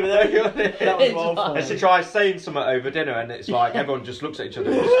your Yeah, but limit. that was It's well like- funny. And she tries saying something over dinner, and it's like everyone just looks at each other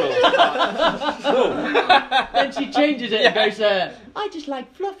and disgust. Then she changes it and goes, I just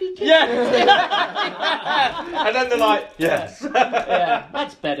like fluffy kids. Yeah. And then they're like, yes. Yeah,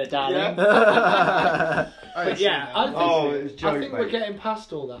 that's better, darling. But yeah, I think, Oh, it was a I joke, think mate. we're getting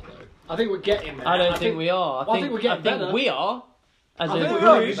past all that though. I think we're getting there. I don't think we are. Well, I think we're getting better. we are. As I a think Yeah, we're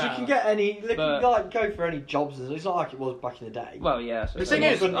group. really you bad. can get any. They But- can like go for any jobs. It's not like it was back in the day. Well, yeah. The thing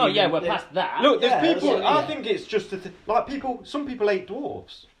is, oh yeah, we're past that. Look, there's Yeah, people. that's it, I yeah. think it's just like people. Some people hate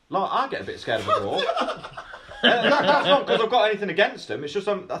dwarfs. Like I get a bit scared of a dwarf. That's not because I've got anything against them. It's just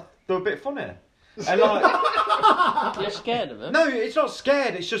they're a bit funny. And like, You're scared of them. no, it's not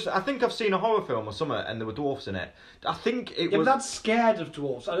scared. It's just I think I've seen a horror film or something, and there were dwarfs in it. I think it Yeah, but was. that's scared of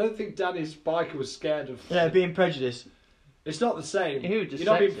dwarfs. I don't think Danny's biker was scared of. Yeah, being prejudiced. It's not the same. Who, just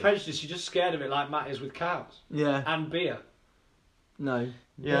You're not being sexist? prejudiced. You're just scared of it, like Matt is with cows Yeah. and beer. No.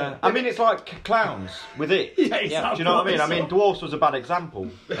 Yeah, I mean it's like clowns with it. Yeah, Yeah. Do you know what I mean? I mean dwarfs was a bad example.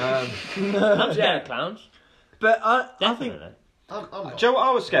 I'm scared of clowns. But I think Definitely. I'm not. Do you know what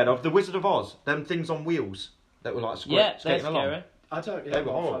I was scared of? The Wizard of Oz. Them things on wheels that were like Yeah, they're skating along. scary. I don't. Yeah, They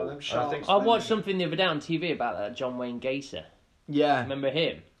were I'm not a fan horrible. of them. I Sharks. think I watched something the other day on TV about that John Wayne Gacy. yeah. Remember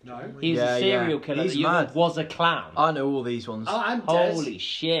him? No. He was Yeah, a serial yeah. killer. He's that mad. was a clown. I know all these ones. Oh, and Des. Holy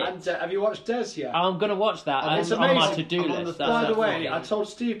shit! And have you watched Des yet? I'm gonna watch that. Oh, It's it's on my amazing. to-do I'm on list. the- By the That's way, I fucking- told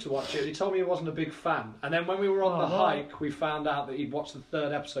Steve to watch it, and he told me he wasn't a big fan. And then when we were on Oh, the wow. hike, we found out that he'd watched the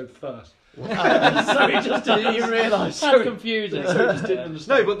third episode first. so he just didn't even realise. That's confusing. So he just didn't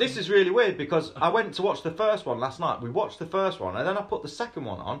understand. No, but this is really weird because I went to watch the first one last night. We watched the first one and then I put the second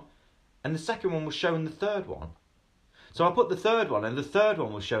one on, and the second one was showing the third one. So I put the third one, and the third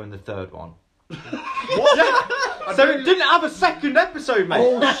one was showing the third one. What? Yeah. So it didn't have a second episode, mate.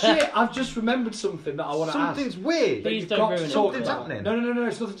 Oh shit! I've just remembered something that I want to ask. Something's weird. That Please you've don't got ruin to it. talk Something's about. happening. No,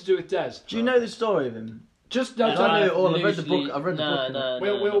 it's nothing to do with Des. Do you know the story of him? Just no, I don't know it all. I've read the Loosely- book. I've read the no, book. No,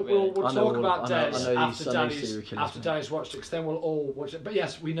 We'll not really. we'll I know talk all- about I know Des these- I know after serial Danny's killers, after yeah. Danny's watched it, because then we'll all watch it. But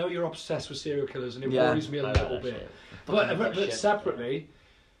yes, we know you're obsessed with serial killers, and it Yeah. worries me a I know little that bit. shit. But separately,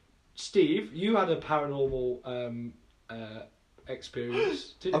 Steve, you had a paranormal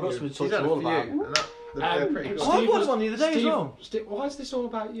experience, didn't I've got you? something to He's talk had to you a all about. few. They're pretty good. I watched one the other day as well. Why is this all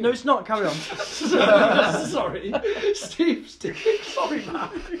about you? No, it's not. Carry on. Sorry. Steve. Sorry, man.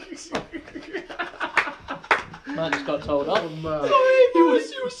 Man just got told off. You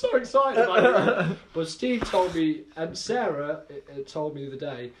were so excited about it. But Steve told me, and Sarah told me the other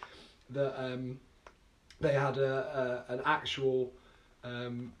day that they had an actual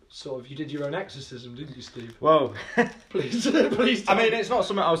sort of. You did your own exorcism, didn't you, Steve? Well, Please. I mean, it's not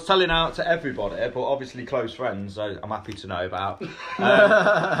something I was telling out to everybody, but obviously close friends, I'm happy to know about.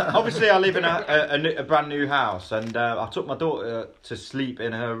 Obviously, I live in a brand new house, and I took my daughter to sleep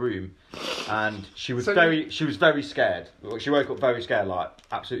in her room, and she was very scared. She woke up very scared, like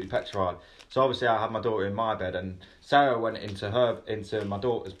absolutely petrified. So obviously, I had my daughter in my bed, and Sarah went into my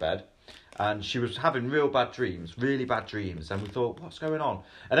daughter's bed. And she was having really bad dreams, and we thought, what's going on?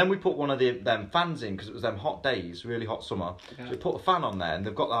 And then we put one of them fans in, because it was them hot days, really hot summer. Yeah. So we put a fan on there, and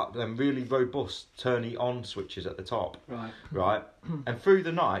they've got them really robust turn-it-on switches at the top. Right? And through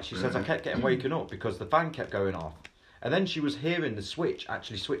the night, she says, I kept getting waken up because the fan kept going off. And then she was hearing the switch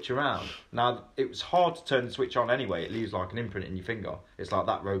actually switch around. Now, it was hard to turn the switch on anyway. It leaves like an imprint in your finger. It's like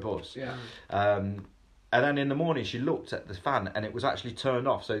that robust. Yeah. And then in the morning, she looked at the fan, and it was actually turned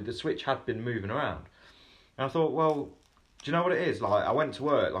off. So the switch had been moving around. And I thought, well, do you know what it is? Like, I went to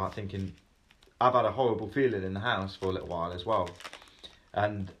work, like, thinking, I've had a horrible feeling in the house for a little while as well.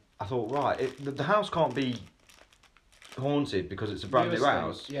 And I thought, right, the house can't be haunted because it's a brand new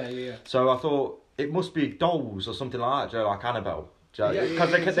house. Yeah. So I thought, it must be dolls or something like that, like Annabelle.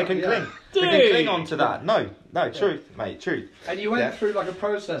 Because they can cling. They can cling onto that. No, truth, mate, truth. And you went through like a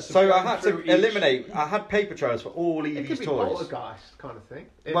process. So I had to eliminate. I had paper trails for all Evie's It could be toys. poltergeist kind of thing.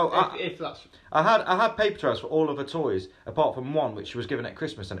 If that's. I had paper trails for all of her toys, apart from one which she was given at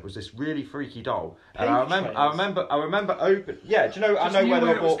Christmas, and it was this really freaky doll. And I remember open. Yeah, do you know? I know where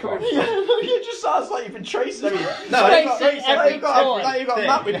they were bought from. You just sounds like you've been tracing everything. You've got a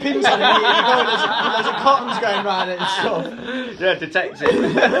map with pins on it. There's a cottons going round it and stuff. Yeah, detective.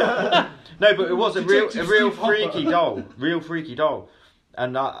 No, but it was a real freaky doll.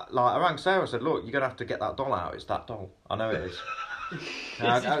 And I rang Sarah and said, look, you're going to have to get that doll out. It's that doll. I know it is. You're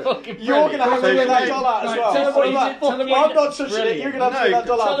going to have to get that doll out as well. Tell them I'm not touching it. You're going to have to get that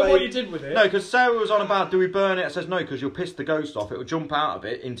doll out. Tell them what you did with it. No, because Sarah was on about, do we burn it? I says, no, because you'll piss the ghost off. It will jump out of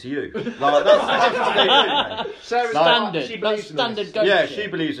it into you. Like, that's what they do, mate. Sarah's standard. That's standard ghost. Yeah, shit. she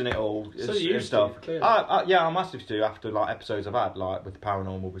believes in it all. So you and stuff. Yeah, I massively do after like episodes I've had, like with the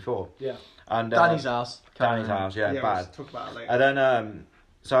paranormal before. Yeah. And Danny's house. Danny's house, yeah, We'll bad. talk about it later. And then,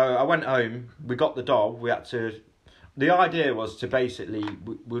 so I went home. We got the doll. We had to. The idea was to basically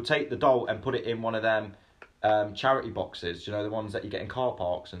we'll take the doll and put it in one of them charity boxes. You know, the ones that you get in car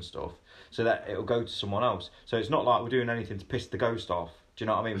parks and stuff, so that it'll go to someone else. So it's not like we're doing anything to piss the ghost off. Do you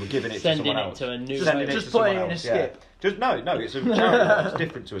know what I mean? We're giving it to someone else. Just putting it in a skip. No, it's a charity box.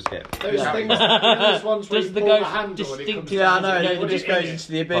 Different to a skip. Those things, those ones where Does you the pull ghost the handle distinctly- and it comes Yeah, I down know. to And it just goes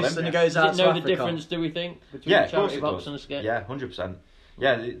into the abyss and it goes out Does to it know the Africa. difference, do we think, between Yeah, a of course charity it box does. and a skip? Yeah, 100%.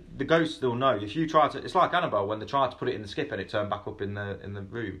 Yeah, the ghosts will know. If you try to, it's like Annabelle when they tried to put it in the skip and it turned back up in the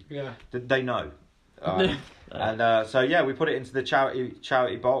room. Yeah. They know. And so yeah, we put it into the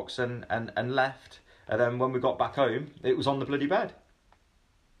charity box and left. And then when we got back home, it was on the bloody bed.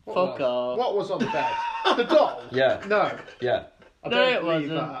 Fuck off. What was on the bed? The doll? Yeah. No. Yeah. I No, don't it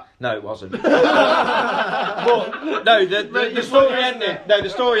believe wasn't. that. No, it wasn't. But no, the story ended. No, the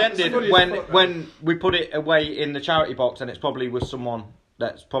story ended when we put it away in the charity box, and it's probably with someone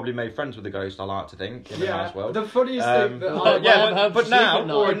that's probably made friends with the ghost. I like to think in the nice world. The funniest thing that But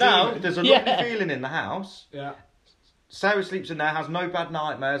now there's a lovely feeling in the house. Yeah. Sarah sleeps in there, has no bad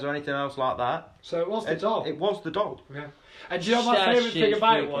nightmares or anything else like that. So it was the doll. It was the doll. Yeah. And do you know what my favourite thing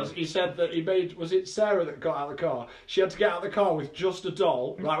about it was? He said that was it Sarah that got out of the car? She had to get out of the car with just a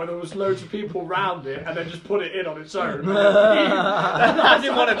doll, like when there was loads of people around it, and then just put it in on its own. I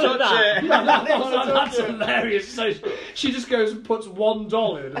didn't want to touch it. That's hilarious. So she just goes and puts one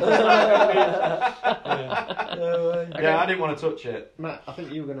doll in. Yeah, I didn't want to touch it. Matt, I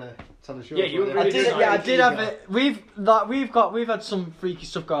think you were going to tell us yours. Yeah, you were weren't really I did have it. We've had some freaky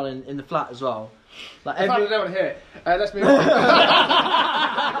stuff going on in the flat as well. Like I don't want to hear it. Let's move on.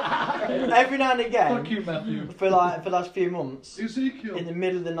 every now and again, Fuck you, Matthew. for the last few months, Ezekiel. in the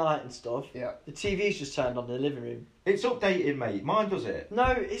middle of the night and stuff, Yeah. the TV's just turned on in the living room, It's updating, mate. Mine does it. No,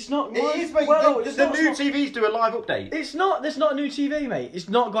 it's not. It is, mate. Well, the it's the not- new TVs do a live update. It's not. There's not a new TV, mate. It's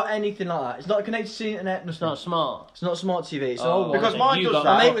not got anything like that. It's not connected to the internet. It's not smart. It's not a smart TV. It's an Oh, old one. Because mine you does got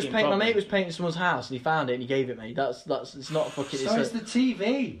that. My a mate was fucking painting. My problem. mate was painting someone's house, and he found it and he gave it me. That's. It's not fucking. So it's the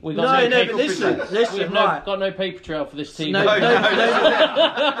TV. We No, got no, paper but listen, trail. listen, We've right. got no paper trail for this TV. No, No, no,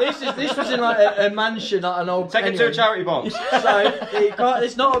 no. no. This was in like a mansion, like an old. Take it to a charity box. So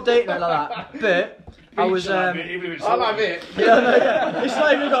it's not updating it like that. But I was. I'll have it. Yeah, no, yeah. It's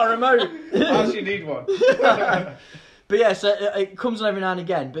not even got a remote. I actually need one. But yeah, so it comes on every now and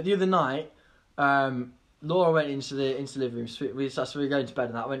again. But the other night, Laura went into the living room. So we were going to bed,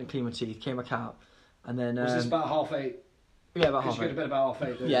 and that I went and cleaned my teeth, came back out, and then Was this about 8:30? yeah, about Because half you go to eight. bed about 8:30.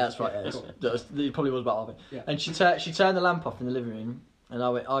 don't you? Yeah, that's right. Yeah, Cool. it probably was about half eight. Yeah. And she turned the lamp off in the living room, and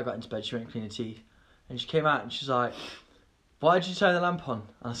I got into bed. She went and cleaned her teeth, and she came out and she's like, "Why did you turn the lamp on?"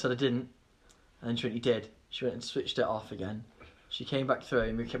 And I said, "I didn't." And then she went, "You did." She went and switched it off again. She came back through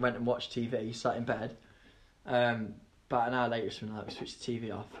and we went and watched TV, sat in bed. About an hour later, something like, we switched the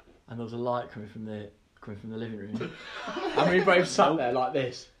TV off, and there was a light coming from the living room. And we both sat there like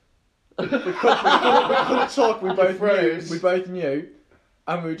this. We couldn't talk. We both froze. knew. We both knew,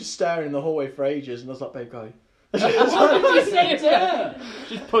 and we were just staring in the hallway for ages. And I was like, "Babe, go." Just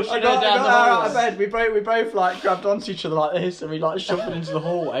pushing I her got down the her out of hallway. bed. We both like grabbed onto each other like this, and we like shuffled into the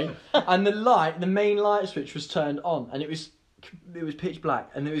hallway. And the main light switch was turned on, and it was pitch black.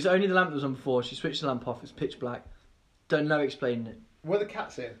 And it was only the lamp that was on before. She switched the lamp off. It was pitch black. Don't know explaining it. Were the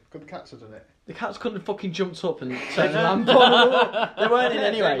cats in? Could the cats have done it? The cats couldn't have fucking jumped up and turned the lamp on. They weren't in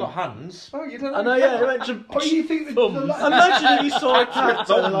They've anyway. got hands. Oh, you don't know. I know, yeah. They went to. Oh, you think that Thumbs. the light... Imagine if you saw a cat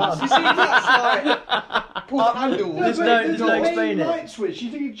turn the light You on. see cats like pull the handle. There's but no- the there's no main explaining it. light switch.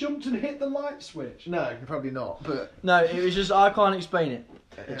 You think he jumped and hit the light switch? No, probably not. But No, it was just I can't explain it.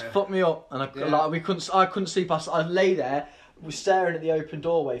 It Yeah. fucked me up, and I couldn't sleep. I lay there, was staring at the open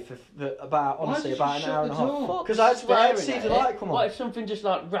doorway for about Why did you about an shut hour and the a half. door? Because I had to see Staring the at light it. come What on. if something just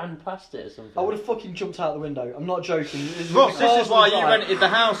like ran past it or something? I would have fucking jumped out the window. I'm not joking. Ross, this is why you rented the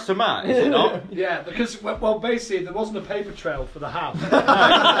house to Matt, is it not? Yeah, because well, basically there wasn't a paper trail for the house.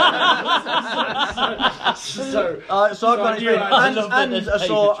 so So I can't knew explain. I And, love that and there's I paper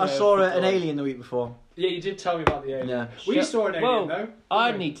saw trail an for alien the week before. yeah, you did tell me about the alien. Yeah. We saw an alien Well, though.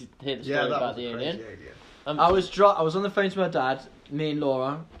 I need to hear the story yeah, that about was the a alien. crazy alien. I was on the phone to my dad, me and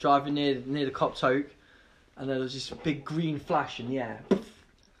Laura, driving near the Coptoke, and there was this big green flash in the air.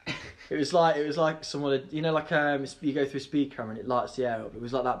 It was like someone had, you know, like you go through a speed camera and it lights the air up. It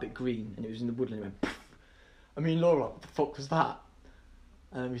was like that bit green, and it was in the woodland. It went. Poof. I mean, Laura, what the fuck was that?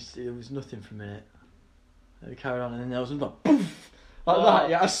 And it was nothing for a minute. And we carried on, and then there was another poof, like that.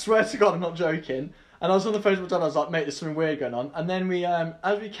 Yeah, I swear to God, I'm not joking. And I was on the phone to my dad. I was like, "Mate, there's something weird going on." And then we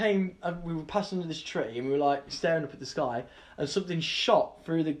we were passing under this tree, and we were like staring up at the sky, and something shot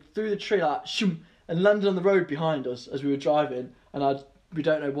through the tree like shoom, and landed on the road behind us as we were driving. And we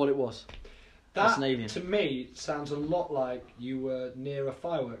don't know what it was. That's an alien. To me sounds a lot like you were near a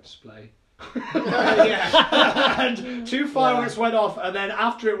fireworks display. And two fireworks went off, and then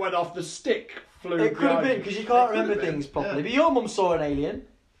after it went off, the stick flew. It could have behind been you. because you can't It could have remember been, things properly. yeah. But your mum saw an alien.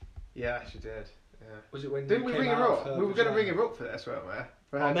 Yeah, she did. Yeah. Was it when Didn't you we came ring her out of up? her We were going to vagina? ring her up for this, weren't we?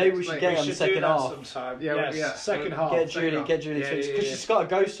 For her Oh, to maybe we should explain. get on We the should do second that half. sometime. Yeah, yes, yeah. second half. Get second Julie half. to Yeah, because yeah, yeah. she's got a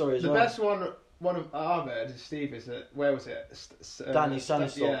ghost story as The well. best one of Ahmed, Steve, is that, where was it? Danny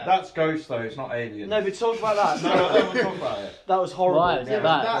Sanderson. Yeah. That's ghost though, it's not alien. No, but talk about that. no, I don't want to talk about it. That was horrible. Why is Yeah, it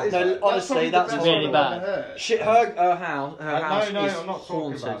but bad? that is, No, honestly, probably the that's best really one I've bad. ever heard. Shit, her house No, is I'm not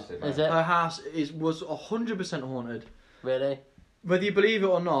talking haunted. about it. Is mate. it? Her house was 100% haunted. Really? Whether you believe it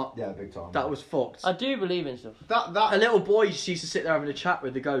or not, Yeah, big time. that was fucked. I do believe in stuff. A little boy used to sit there having a chat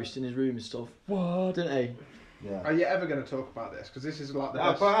with the ghost in his room and stuff. What? Didn't he? Yeah. Are you ever going to talk about this? Because this is like the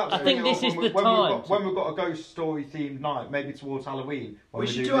best. Perhaps I think bring it this up is when we- the when time We've got, when we've got a ghost story themed night, maybe towards Halloween. when We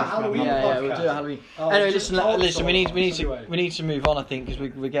should do do a this Halloween round. Yeah, we'll podcast. do a Halloween. Oh, Anyway, just listen, told listen. We someone need anyway. to move on. I think because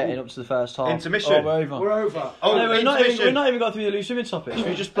we're getting up to the first half. Intermission. Oh, we're over. We're over. Oh, no, we've not intermission. even got through the loose women topic. Should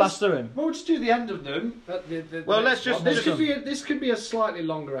we just blast through him? Well, we'll just do the end of them. Well, next let's just- one. This just- could be a slightly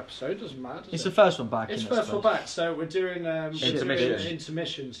longer episode. Doesn't matter. does It's it? the first one back. It's isn't it, I first one suppose? back, so we're doing Intermission.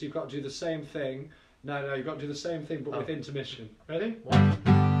 intermission. So you've got to do the same thing. No, you've got to do the same thing, but with intermission. Ready?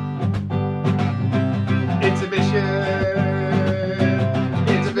 Intermission.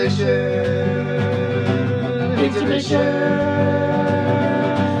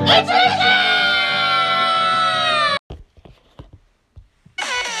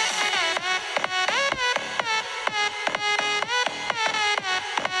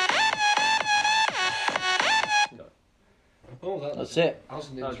 Oh, that That's it. That was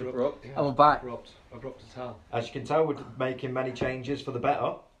an That was interrupt. abrupt. Yeah. I'm back. Abrupt as hell. As you can tell, we're making many changes for the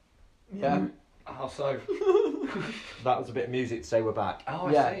better. Yeah. How so? That was a bit of music to say we're back. Oh,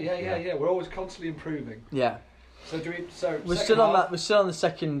 I Yeah. see. Yeah. We're always constantly improving. Yeah. So do we? So We're second still on half- that. We're still on the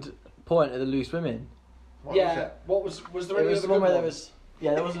second point of the loose women. What was it? What was there It any was other the one good where there ones? was.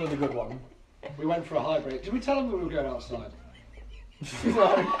 Yeah, there was another good one. We went for a high break. Did we tell them that we were going outside?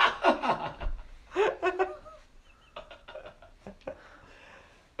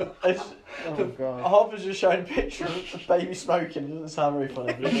 It's, Oh god. Harp was just showing a picture of baby smoking. It doesn't sound very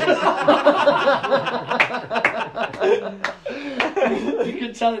funny. But You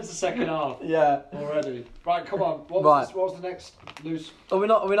can tell it's the second half yeah. already. Right, come on. What Right. was, what was the next loose? Are we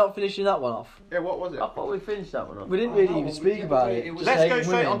not finishing that one off? Yeah, what was it? I thought we finished that one off. We didn't Oh, really no, even well, speak yeah, about but it. it was- Just Let's go hating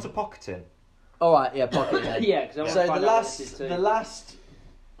straight women. on to pocketing. All right, yeah, pocket. Yeah. Yeah, because I want So to the find out what this is too. last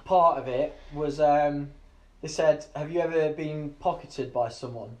part of it was they said, "Have you ever been pocketed by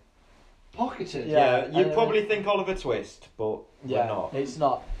someone?" Pocketed? Yeah. Yeah, you and- probably think Oliver Twist, but Yeah, we're not. it's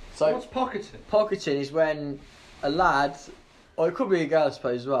not. So What's pocketed? pocketing is when a lad, or it could be a girl, I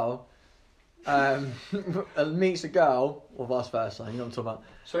suppose, as well, meets a girl, or vice versa. You know what I'm talking about.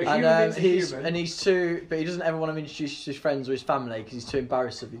 So a And human meets a he's human. and he's too, but he doesn't ever want to introduce you to his friends or his family because he's too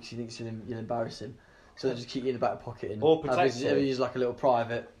embarrassed because he thinks you'll embarrass him. So they just keep you in the back pocket and Or have protect his- you. use like a little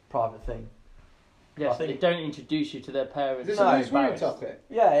private thing. Yes, I think- they don't introduce you to their parents. Is this No, a loose women embarrassed. topic?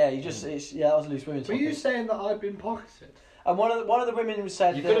 Yeah, you just it's that was a loose women Were you topic. saying that I've been pocketed? And one of the women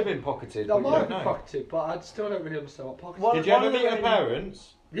said You that could have been pocketed, I but you might don't have been know. pocketed, but I still don't really understand what pocketed What- is. Did you one ever of the meet her women-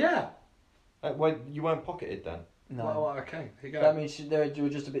 parents? Yeah. Well, you weren't pocketed then. no. Well, okay, here you go. That means they were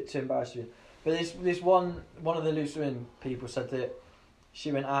just a bit too embarrassed with you. But this one of the loose women people said that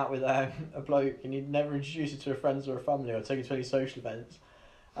she went out with a bloke and he'd never introduced her to her friends or her family or take her to any social events.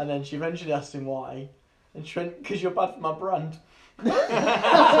 And then she eventually asked him why. And she went, "Because you're bad for my brand." So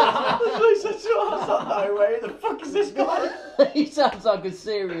he said to her, I was like, "No way, who the fuck is this guy?" He sounds like a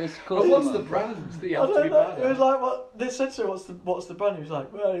serious But customer. what's the brand that you I have to don't be know. bad It was at? like, what they said to her, what's the brand? He was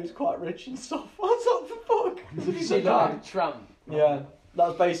like, "Well, he was quite rich and stuff." I was like, "What the fuck?" You He see said like that. a tramp. Yeah, that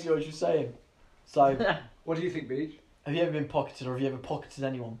was basically what she was saying. So, What do you think, Beach? have you ever been pocketed or have you ever pocketed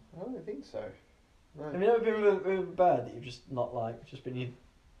anyone? I don't think so. No. Have you ever been with a bird that you've just not like, just been in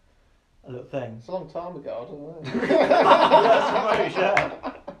a little thing? It's a long time ago, I don't know. Yeah, I suppose, yeah.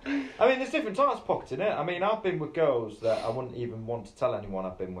 I mean, there's different types of pocketing it. I mean, I've been with girls that I wouldn't even want to tell anyone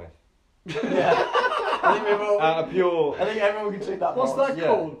I've been with. Yeah. I think we've all, Out of pure, I think everyone can take that. What's box. that yeah.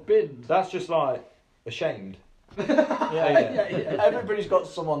 called? Binned? that's just like ashamed. Yeah. Yeah. Everybody's got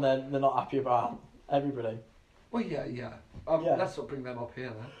someone they're not happy about. Everybody. Well, yeah. Yeah. Let's not bring them up here,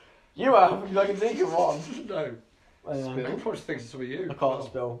 then. You have, because I can think of one. No. Hang on. I can probably think of some of you. I can't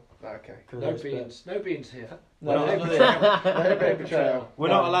spill. Okay. 'cause No I spit. beans. No beans here. No, No, there's betrayal. nothing. No paper trail. We're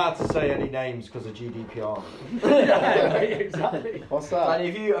not allowed to say any names because of GDPR, Yeah, exactly. What's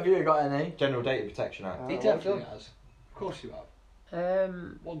Danny, that? have you got any? General Data Protection Act. He well definitely done. has. Of course you have.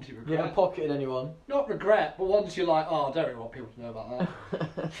 Ones you Have you ever regret. pocketed anyone? Not regret, but ones you're like, oh, I don't really want people to know about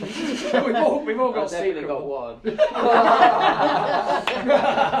that. we've all got I've definitely secret got ones. one.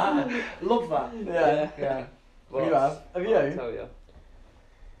 Love that. Yeah. Yeah. You have. Have you? I'll tell you.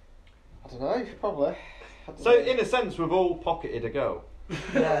 I don't know, probably. I don't So, know. in a sense, we've all pocketed a girl.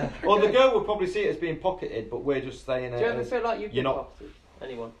 Yeah. Or the girl will probably see it as being pocketed, but we're just saying Do it you ever as feel like you've you're been not- pocketed?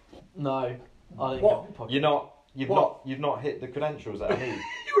 Anyone? No. I think What? I've been pocketed. you've not hit the credentials that I need.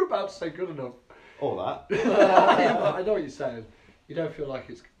 You were about to say good enough. All that. Yeah, but I know what you're saying. You don't feel like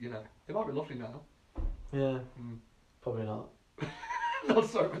it's, it might be lovely now. Yeah. Mm. Probably not. Not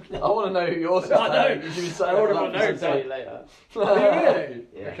so much. I want to know who yours is. I know. Danny. You should be saying I would've that wanna for know I'll tell something. you later. Really?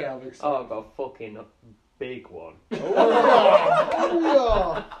 Yeah. Okay, I'm excited. Oh, I've got a fucking big one.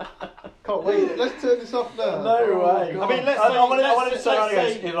 Oh, can't wait. Let's turn this off now. No way. I mean, let's I say, wanted to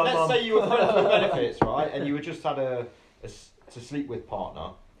say, let's say you were friends with benefits, right, and you were just had a to sleep with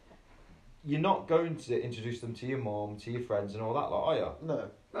partner. You're not going to introduce them to your mum, to your friends, and all that lot, are you? No.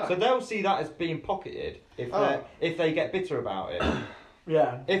 No. So they'll see that as being pocketed if they get bitter about it.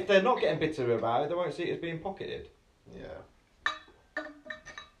 Yeah. If they're not getting bitter about it, they won't see it as being pocketed. Yeah.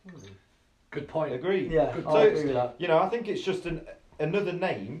 Good point. Agreed. Yeah. Good I So agree it's- with that. You know, I think it's just another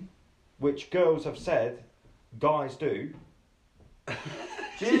name which girls have said guys do. Do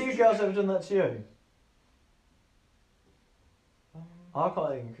you think girls ever done that to you? I can't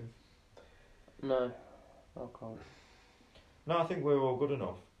think of. No. I can't. No, I think we're all good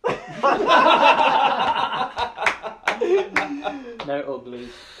enough. No uglies.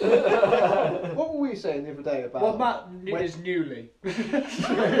 What were we saying the other day about? Well, Matt when- is newly.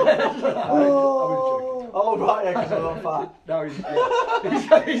 Oh, right, yeah, because I'm on fat. No,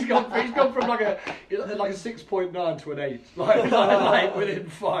 He's gone from like a 6.9 to an 8, like within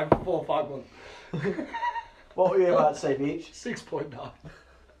 4 or 5 months. What were you about to say, Beach? 6.9.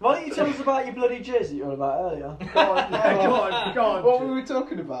 Why don't you tell us about your bloody jizz that you were on about earlier? Go on. What were we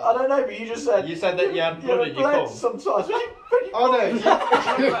talking about? I don't know, but you just said... You said that you had blood in your bled cum. sometimes. Oh no!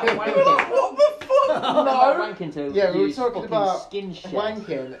 What the fuck? No. Wanking to Yeah, we were use talking fucking about skin shed.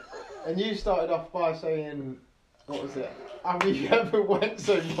 wanking, and you started off by saying, what was it? Have you ever went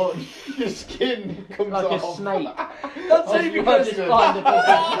so much your skin comes Like off? a snake. That's only because Just find a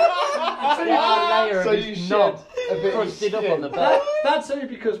fucking layer So of you his shed knob a bit of crusted up skin. on the back. That's only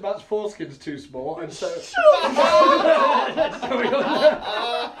because Matt's foreskin's too small, and so he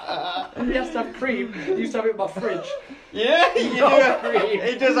has to have cream. He used to have it in my fridge. Yeah, you do.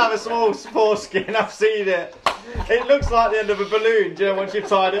 He does have a small foreskin. I've seen it. It looks like the end of a balloon. Do you know once you've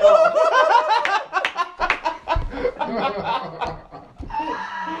tied it off?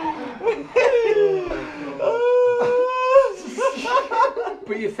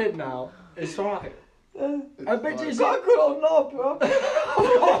 But you're thin now. It's alright. I bet You've you got a good old knob, bro.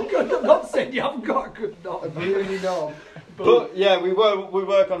 I'm not saying you haven't got a good A knob. balloony knob. But yeah, we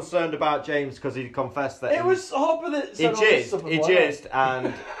were concerned about James because he confessed that It was hard with it. he jizzed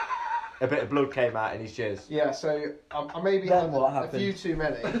and a bit of blood came out in his jizz. Yeah, so I maybe Then had what a happened? few too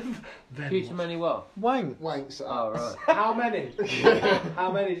many Few too many what? Wank. wanks. Oh, right. How many?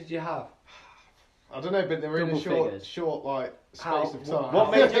 How many did you have? I don't know, but they were in a Double figures. short like space How- of time.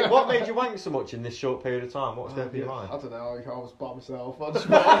 What made you wank so much in this short period of time? What was going through your I mind? don't know. I was by myself. I just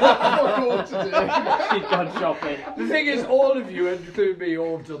what to do. She'd gone shopping. The thing is, all of you, including me,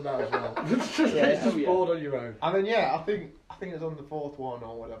 all have done that as well. It's just yeah. bored on your own. And then I think it was on the fourth one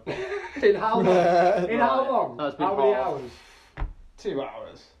or whatever. In how long? In how long? That's been How many half. hours? 2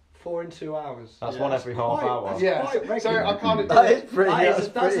 hours. 4 in 2 hours. That's Yeah, one every half hour. Yeah. quite So I regular. kind of did That it. is pretty. That's a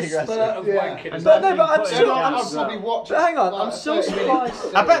aggressive. spurt of Yeah. wanking. And But no, that's but I'm been put still- in I'd gas as probably well. watch. But hang on, like, I'm still 30 minutes.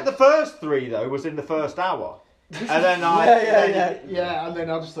 surprised. I bet the first 3 though was in the first hour, and then Yeah. Yeah, and then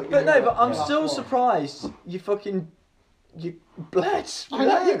I just thought. But no, but I'm last still one. surprised you bled. I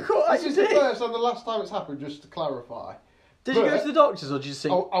know. You caught This is the dick. first and the last time it's happened. Just to clarify. Did you go But- to the doctors or did you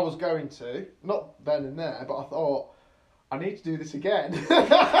think? I was going to, not then and there, but I thought I need to do this again.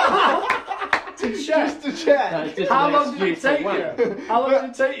 To check. Just to check. No, it's just How an long did it excuse to take wank. you? How long did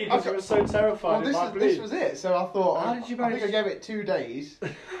it take you? Because I- you were so terrified. Well, this was it. So I thought, How did you I manage think I gave it 2 days,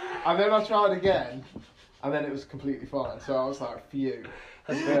 and then I tried again, and then it was completely fine. So I was like, phew.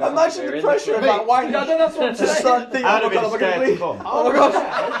 Imagine the pressure of that wank. Yeah, that's what I'm Just saying. start thinking, I'd oh have my been god, scared to I'm come. oh my god,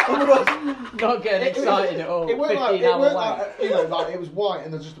 oh my god. Not getting excited at all. It weren't 15 like, it hour weren't wank. like, like it was white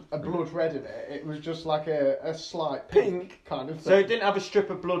and there's just a blood red in it. It was just like a slight pink kind of thing. So it didn't have a strip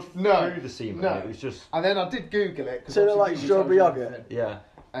of blood No, through the semen. no. It was just And then I did Google it. 'cause So they're obviously like Google strawberry tells you yogurt? everything. yeah.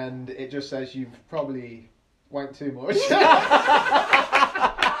 And it just says you've probably wanked too much.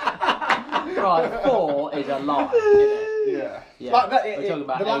 Right, 4 is a lot, isn't it? Yeah. Yeah. Like that, We're talking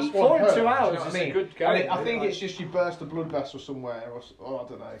about the last 8. one 4 in hurt, 2 do you hours know what is I a mean? good And going, I think like- it's just you burst a blood vessel somewhere, or I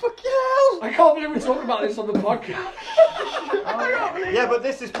don't know. Fucking hell. I can't believe we're talking about this on the podcast. Yeah, but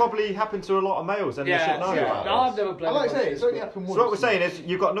this has probably happened to a lot of males, and they should know yeah. about No, I've this. never I played. like to it say it's only happened once. So what we're saying is,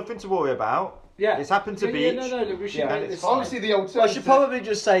 you've got nothing to worry about. Yeah. It's happened to Yeah, Beach. no, we should Yeah, make it's this. obviously the I alternative. should probably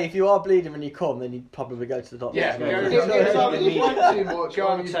just say if you are bleeding when you come, then you'd probably go to the doctor. Yeah, Yeah, If yeah. it's either Yeah. you wank too much Go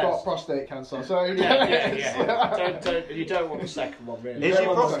or on you've test. got prostate cancer. So Yeah. You don't want the second one, really. Is Yeah, your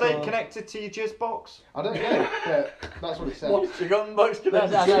one prostate second. connected to your jizz box? I don't know, but that's what it says. You got the box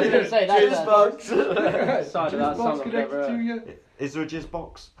connected. I was going to say, that's Jizz box. the side of that Jizz box song I've connected never to heard. you? Is there a jizz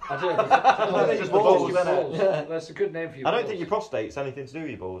box? I do. It's just the balls, isn't it? Yeah. That's a good name for you. I don't think your prostate's anything to do with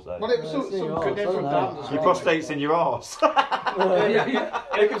your balls, though. Well, it was Yeah, some it's in your good name arse, from I don't Dan know. as Your well. prostate's in your arse. Yeah.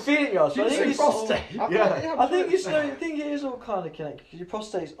 You can feel it in your arse. Did I you think say it's prostate? Yeah. I think it's I think it is all kind of connected because your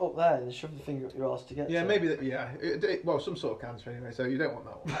prostate's up there and you shove the finger up your arse to get Yeah, to maybe that. Yeah, well, some sort of cancer anyway. So you don't want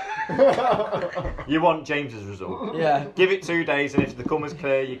that one. You want James's result. it. Yeah. Give it 2 days, and if the cum is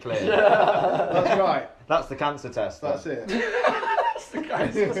clear, you're clear. That's right. That's the cancer test. That's it.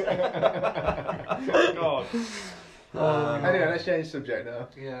 God. Anyway, let's change subject now.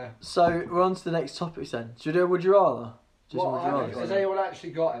 Yeah. So we're on to the next topic then. Should we do a would you rather? Just a would you rather. Has anyone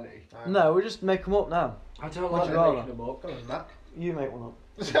actually got any? No, we'll just make them up now. I don't Would like you rather? making them up. Go on, Matt. You make one up.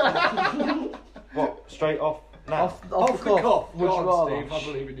 What? Straight off now? Off the cuff. Would Go you on, rather? Steve. I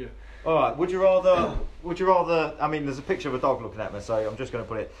believe in you. All right. Would you rather? Would you rather? I mean, there's a picture of a dog looking at me, so I'm just going to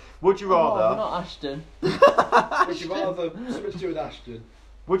put it. Would you Oh, rather? not Ashton. Would you rather something to do with Ashton?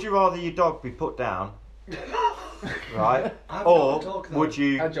 Would you rather your dog be put down? Right. I've Or got a dog, though. would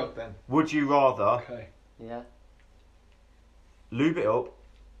you? Hedgehog then. Would you rather Okay. Yeah. lube it up,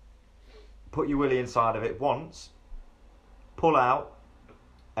 put your willy inside of it once, pull out,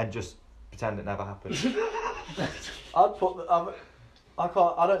 and just pretend it never happened. I'd put. I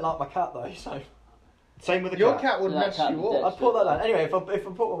can't. I don't like my cat though, so Same with the Your cat. cat would So that mess cat you would up. I'd put that down. Anyway, if I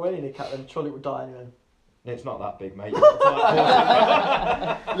put my willy in a cat, then surely it would die anyway. It's not that big, mate.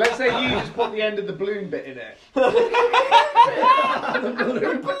 Let's say you just put the end of the balloon bit in it.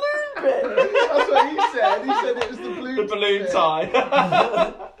 Balloon bit. That's what he said. He said it was the balloon. The balloon bit.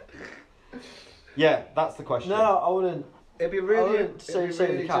 tie. Yeah, that's the question. No, I wouldn't. It'd be I really, wouldn't it'd be say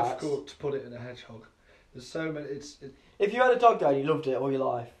the really cats. difficult to put it in a hedgehog. There's so many. If you had a dog though and you loved it all your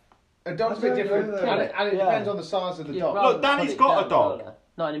life, A dog's a I bit don't different, know, and though. it Yeah. depends on the size of the You'd dog. rather Look, Danny's put it got a down, dog. don't you?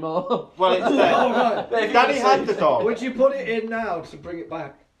 Not anymore. Well, it's there. Oh, right. But if you Danny could had say- the dog. Would you put it in now to bring it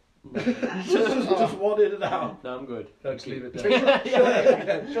back? just one in and out. No, I'm good. No, just leave it But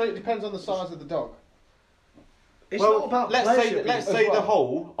there. surely it depends on the size of the dog. It's well, not about let's pleasure. say as the well.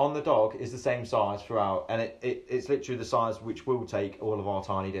 hole on the dog is the same size throughout, and it's literally the size which will take all of our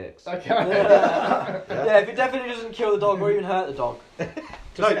tiny dicks. Okay. Yeah, if it definitely doesn't kill the dog or even hurt the dog.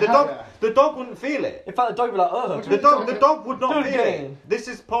 No, it the have dog, the dog wouldn't feel it. In fact, the dog would be like, oh. The dog would not Do it feel again. it. This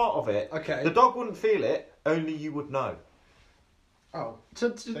is part of it. Okay. The dog wouldn't feel it. Only you would know. Oh. To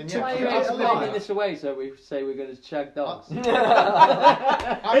Then to yeah. Why are keep you it Absolutely. explaining alive. this away so we say we're going to shag dogs?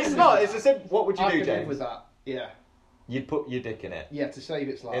 It's not. It's a simple. What would you I do, could live James? with that. Yeah. You'd put your dick in it. Yeah, to save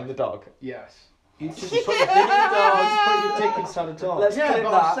its life. In the dog. Yes. You just put your dick in the dog. Just put your dick inside a dog. Let's Yeah, clip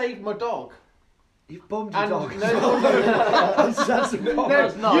but that. I've saved my dog. You've bummed your And dog. no,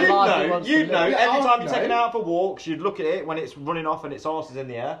 That's not a life he wants to You'd know. live. Yeah, Every I'll time you know. take it out for walks, you'd look at it when it's running off and its arse is in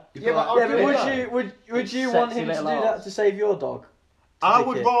the air. Yeah, but Yeah, I'll but do would it. you would you Sexy want him to do little that arse. to save your dog? I Dick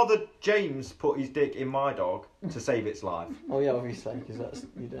would it. rather James put his dick in my dog to save its life. Oh yeah, obviously, because that's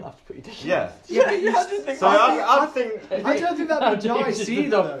you don't have to put your dick. in. Yeah. Yeah, but you I didn't think So I I think. I don't think that'd be James nice is the either.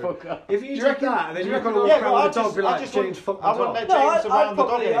 dog though. fucker. If you Do you did reckon- that, and then do you you're going reckon- to Yeah, walk but around I with the dog just, and be I like, just James, wouldn't, fuck I my wouldn't dog. let No, James around the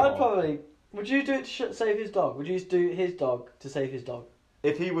dog I'd anymore. probably. Would you do it to save his dog? Would you just do his dog to save his dog?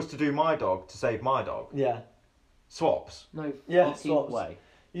 If he was to do my dog to save my dog, Yeah. swaps. No Yeah, fucking swaps. way.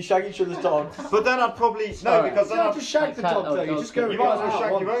 You shag each other's dogs. But then I'd probably no Sorry. because You then don't have to shag I the can't- dog oh, though. You dogs just go. can- you might as out well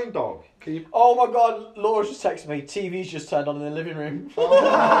shag once. your own dog. Can you? Oh my god, Laura's just texted me. TV's just turned on in the living room.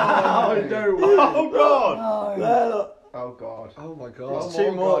 Oh no! Oh God! There, look. Oh god. Oh my It's god!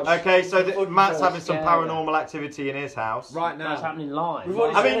 too God. much. Okay, so Fucking Matt's so having some scary. paranormal activity in his house. Right That's now. happening live. We've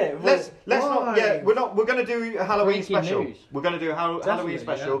already I said mean, it. let's not. Yeah, Why? we're not. We're going to do a Halloween Breaking special. news. We're going to do a Halloween Definitely,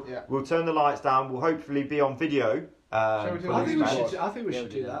 special. yeah. We'll turn the lights down. We'll hopefully be on video. Shall we do for I Ouija think this we match. should. I think we Yeah, should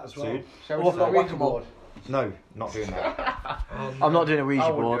we do do that as Soon. well. Shall we What do the about Ouija whack-a-mole? board? No, not doing that. I'm not doing a Ouija I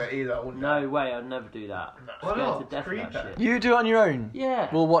wouldn't board. do it either. I wouldn't. No way, I'd never do that. Why Scared not? to death of that Creepy. shit. You do it on your own. Yeah.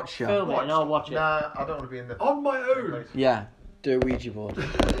 We'll watch you. Film it and I'll watch it. Nah, I don't want to be in the. On my own. Yeah, do a Ouija board.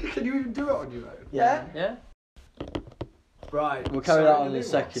 Can you even do it on your own? Yeah. Yeah? Right. We'll carry Sorry, that the on in new a one.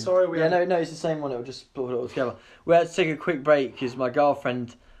 second. Sorry, we yeah, had- no, it's the same one. It'll just put it all together. We had to take a quick break because my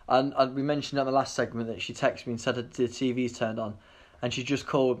girlfriend, and we mentioned in the last segment that she texted me and said that the TV's turned on, and she just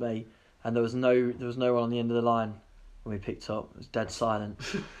called me, and there was no one on the end of the line when we picked up. It was dead silent,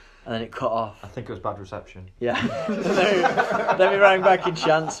 and then it cut off. I think it was bad reception. Yeah. Then we rang back and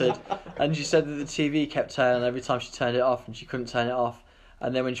she answered, and she said that the TV kept turning every time she turned it off, and she couldn't turn it off.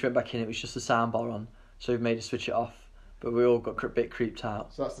 And then when she went back in, it was just the soundbar on, so we made her switch it off. But we all got a bit creeped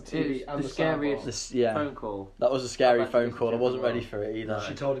out. So that's the It TV was and the the scariest- soundbar. This, yeah, Phone call. that was a scary I've actually phone call. I listened to wasn't it ready as for it either.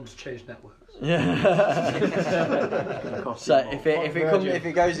 She told him to change networks. Yeah. Cost So you more. if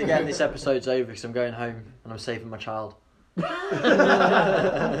it goes again, this episode's over because I'm going home and I'm saving my child.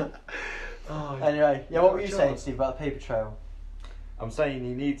 Anyway, yeah, what were you saying, Steve, about the paper trail? I'm saying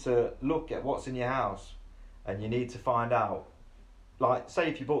you need to look at what's in your house, and you need to find out. Like, say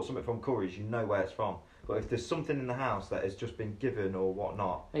if you bought something from Curry's, you know where it's from. But if there's something in the house that has just been given or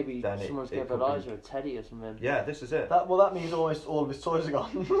whatnot, Maybe then someone's it gave could be- Elijah a teddy or something. yeah, this is it. That means almost all of his toys are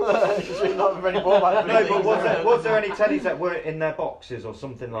gone. Because we've not really bought back No, but things. was there any teddies that weren't in their boxes or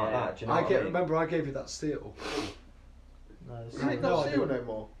something like Yeah. that? Do you know what I mean? Remember, I gave you that seal. No, it's Is it No, not I seal didn't. no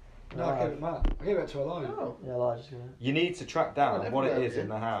more? No, I gave it Matt. I gave it to Elijah. Oh. Yeah, Elijah's gonna. You need to track Oh, down never what it heard is of it. in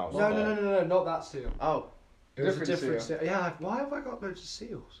the house. No, not that seal. Oh. It was a Different different seal. seal. Yeah, why have I got loads of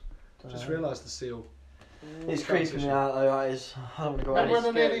seals? Just realised the seal. It's creeping me out though, that is. I don't want to go Remember out.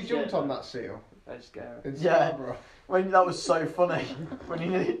 when I nearly scary jumped shit, on though. that seal? Very scary. In Yeah. Scarborough. When that was so funny. When you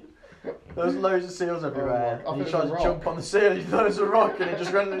nearly. There was loads of seals everywhere. Oh my- I and you thought it tried was to a jump rock. on the seal, you thought it was a rock, and it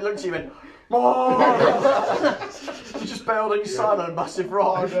just ran and looked at you and went, "Oh!" You just bailed on your side on a massive Oh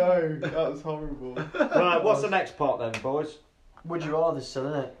rock. no, that was horrible. Right, what's the next part then, boys? Would you rather still,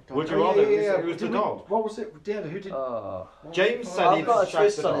 innit? Would you rather? It was the Did we- dog. What was it? Yeah, who did? Oh. James said I've he'd got a shag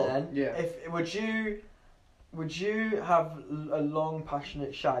twist the on it dog. then. Yeah. If would you have a long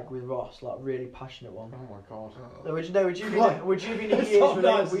passionate shag with Ross, like really passionate one? Oh my god. No, would you be What? would you be in a It's year's not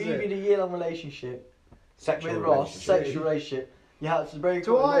nice, would is you it? be in a year-long relationship Sexual with Ross, relationship. sexual relationship? You had to break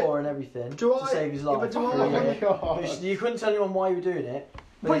Do up I- with law and everything do to I- save his yeah, life. but do for I- a year. God. But you couldn't tell anyone why you were doing it.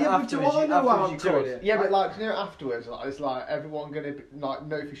 But then yeah, but do afterwards I you- know why afterwards I'm you doing could. it? Yeah, but like, you know, afterwards, like, it's like everyone gonna be, like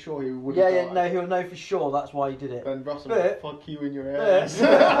know for sure he would. Yeah, no, he'll know for sure that's why you did it. Then Ross will But- be like, fuck you in your But, ass.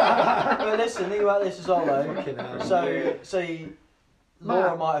 but listen, think about this as well Fucking though. hell. Laura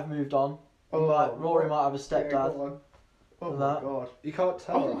Matt. might have moved on. Oh, Rory might have a Yeah, stepdad. go on. Oh And my that. god. You can't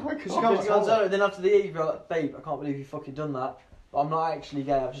tell. Oh my Because God. you can't Because tell. then after the eve, you're like, babe, I can't believe you fucking done that. But I'm not actually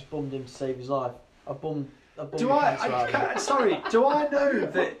gay. I've just bummed him to save his life. I bummed Do the cancer out of him. sorry, do I know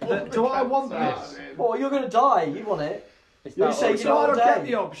that do I want this? Well, you're gonna die. You want it. It's You that say one. you So don't I don't want get to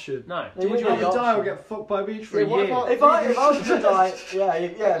the option. No. No, Would you get the rather die or option. get fucked by me for a Yeah, what year? about- If I was to die, yeah,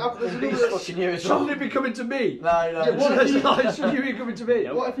 There's then Beast another- fucking you as well. Shouldn't it be coming to me? No, Yeah, what if you- Should you be coming to me?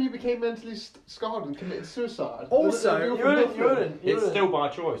 What if you became mentally scarred and committed suicide? Also, Then You you're wouldn't. nothing. You wouldn't. You It's wouldn't. still by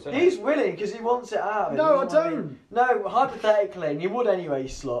choice, isn't He's it? willing because he wants it out of him. No, I You know what mean? don't. No, hypothetically, and you would anyway, you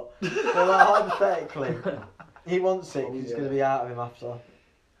slut. But like, hypothetically, he wants it because Oh, it's yeah. going to be out of him after.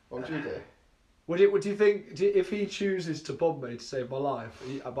 What would you do? Would you think if he chooses to bomb me to save my life,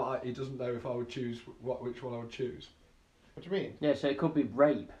 he doesn't know if I would choose which one I would choose? What do you mean? Yeah, so it could be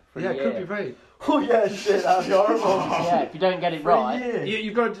rape. For Yeah, a it year. could be rape. Oh yeah, shit, that'd be horrible. Yeah, if you don't get it For a right. year.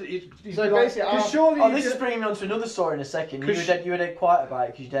 You've got to. So basically, because I'll- surely. Oh, you this is get- bringing me on to another story in a second. You Cause were dead quiet about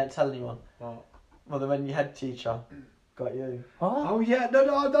it because you didn't tell anyone. Oh. Well, then when your head teacher got you. What? Oh yeah,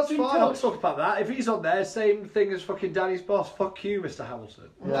 no, that's Been fine. I'll touched. talk about that. If he's on there, same thing as fucking Danny's boss. Fuck you, Mr. Hamilton.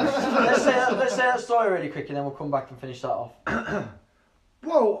 Yeah. let's say that story really quick and then we'll come back and finish that off.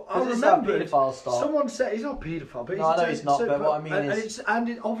 Well, I Because this is how remember paedophile start. someone said he's not a paedophile, but No, I know he's not, so- but what I mean and is-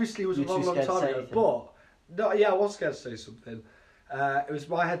 it obviously was a you're too long scared to time say ago. anything. But no, yeah, I was scared to say something. It was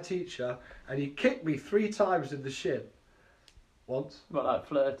my head teacher, and he kicked me 3 times in the shin. Once. What, like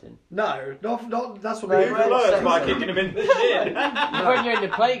flirting? No, not. That's what No, we you weren't by sexy. kicking him in the shin. When you're in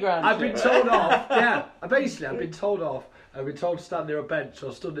the playground. I've been shit. told off. Yeah, basically, I've been told off. I've been told to stand near a bench. So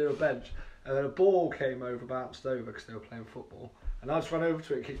I stood near a bench, and then a ball came over, bounced over because they were playing football. And I just ran over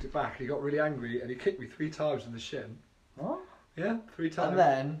to it, and kicked it back. And he got really angry, and he kicked me 3 times in the shin. What? Yeah, 3 times.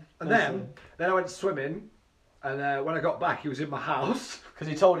 And then Then I went swimming, and when I got back, he was in my house because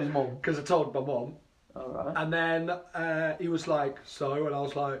he told his mum. because I told my mum. Alright. And then he was like, "So," and I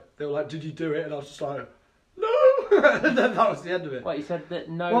was like, "They were like, did you do it?" And I was just like, "No." And then that was the end of it. What, you said that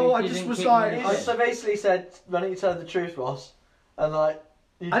no, Well, you I didn't just was kick like- me in He the just shin? so basically said, "Why don't you tell the truth, Ross?" And like,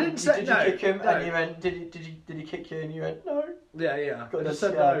 I didn't say- Did no, you kick him? no. And you went, "Did he kick you?" And you went, "No." Yeah. I Got just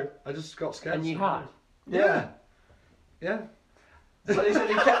said scared. no. I just got scared. And you had? Yeah. So he said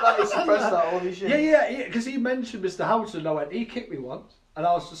he kept that. He suppressed that all these shit. Yeah, because he mentioned Mr. Hamilton, and I went, he kicked me once, and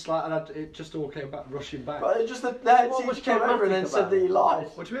I was just like, it just all came back rushing back. But it just the head What was teacher came over and then traumatic said about that he it? lied.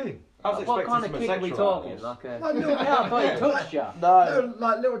 What do you mean? I was What expecting kind of some kick are we sexual talking? animals. Like a... Like little, Yeah, I thought he touched you. No. no,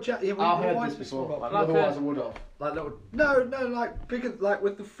 like little jack. Yeah, I've heard why this is this before. about- Like Otherwise, a- I would have. Like little. No, like bigger, like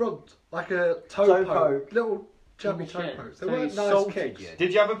with the front, like a toe Toe poke. poke. Little chubby In the toe shin. pokes. They So weren't he nice salted kicks. you?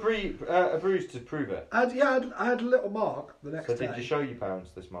 Did you have a bruise to prove it? I had a little mark the next So day. did you show your parents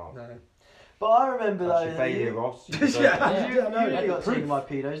this mark? No. But I remember That's though. your that failure, you, Ross. You Yeah. deserve it. Yeah. you Yeah, no, really got proof. taken by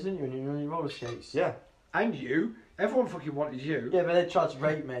pedos, didn't you? When you were on your roller skates. Yeah. And you. Everyone fucking wanted you. Yeah, but they tried to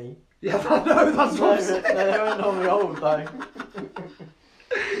rape me. Yeah, I know. That's No, what I'm saying. they weren't normally old though.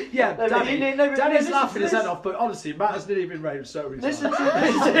 Yeah, No, but Danny, you- no, but Danny's listen laughing to his this. head off, but honestly, Matt has nearly been raped so many times. Listen to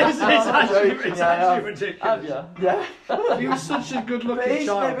it's I'm joking, actually yeah, ridiculous. Have you? Yeah. He was such a good But, looking he's,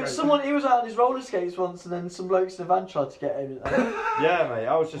 child. no, but mate. someone he was out on his roller skates once, and then some blokes in the van tried to get him. Yeah, mate.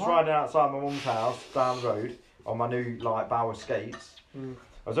 I was just riding outside my mum's house down the road on my new like Bauer skates. Mm.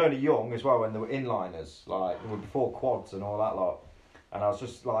 I was only young as well when there were inliners, like they were before quads and all that lot. And I was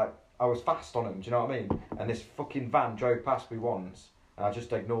just like, I was fast on them. Do you know what I mean? And this fucking van drove past me once, and I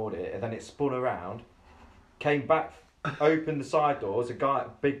just ignored it. And then it spun around, came back, opened the side doors. A guy,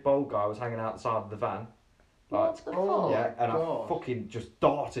 big bold guy, was hanging out the side of the van. Like, What the Oh. fuck? yeah, and God. I fucking just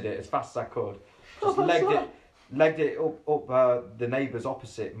darted it as fast as I could. Just What's legged it up the neighbour's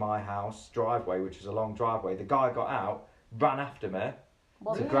opposite my house driveway, which was a long driveway. The guy got out, ran after me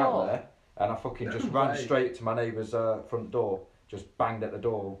What to the grab fuck? me, and I fucking just No ran way. straight to my neighbour's front door. just banged at the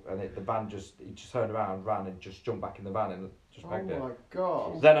door, and the van he just turned around, ran, and just jumped back in the van and just Oh pegged it. my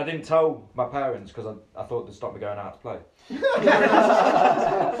god. Then I didn't tell my parents because I thought they'd stop me going out to play.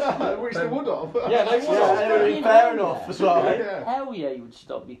 Which they would have. Yeah, they would. Yeah, it would be fair enough as well. Yeah. Hell yeah, you would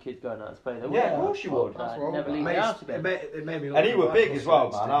stop your kids going out to play. They Yeah, would. of course you would. That's wrong. Never leave the Mate, house it again. made me And he laugh were big at as well,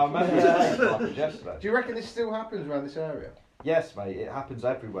 that, man. I remember Yeah. it like yesterday. Do you reckon this still happens around this area? Yes, mate, it happens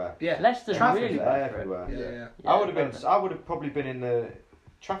everywhere. Yeah. Leicester's Traffic really bad for it. everywhere. Yeah. Yeah, I would have probably been in the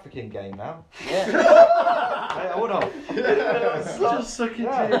trafficking game now. Yeah. Mate, I would have. Just suck it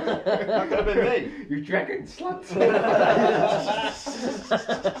Yeah. in. That could have been me. You dragon slut.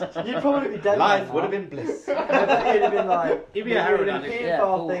 You'd probably be dead. Life by would now. have been bliss. I bet you'd have been like. You'd be a heroin you'd have addict. been Yeah,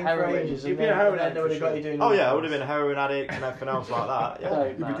 paedophile full thing for heroin. ages. You'd and be a then- heroin and then addict they would have for got you doing. Oh yeah, I would have been a heroin addict and everything else like that. Yeah. Don't,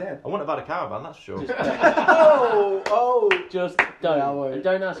 You'd be man. dead. I wouldn't have had a caravan, that's for sure. Just don't. Oh. Just Yeah, I don't. won't. And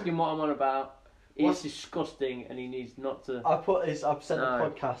don't ask him what I'm on about. It's What's- disgusting, and he needs not to. I've sent No. the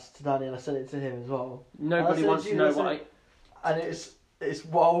podcast to Danny and I sent it to him as well. Nobody said, wants "Do to you know listen?" what. And it's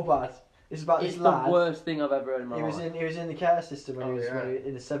well bad. It's about It's this the lad. worst thing I've ever heard in my He was life. in the care system when Oh, he was yeah.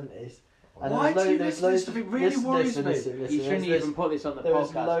 in the 70s. Why do you listen to this stuff? It really worries me. You shouldn't even put this on the There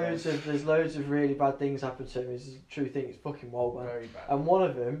was podcast. there's loads of really bad things happen to him. It's a true thing. It's fucking wild, man. Very bad. And one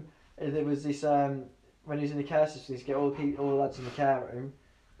of them, there was this when he was in the care system, he used to get all the lads in the care room,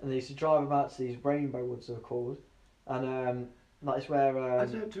 and they used to drive them out to these rainbow woods, they're called, and that's where.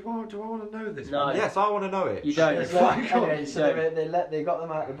 Do I want to know this? No. man? Yes, I want to know it. You don't. There's Fine, like- go on. anyway, so Don't. they got them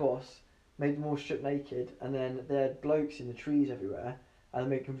out of the bus, made them all stripped naked, and then they had blokes in the trees everywhere, and they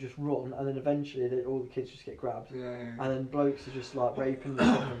make them just run, and then eventually all the kids just get grabbed. Yeah. And then blokes are just like raping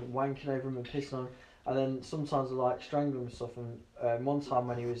them and wanking over them and pissing on them. And then sometimes they like strangle them and stuff. And one time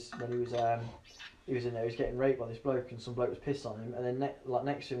when he was in there, he was getting raped by this bloke, and some bloke was pissed on him. And then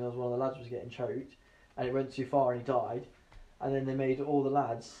next to him, there was one of the lads was getting choked, and it went too far and he died. And then they made all the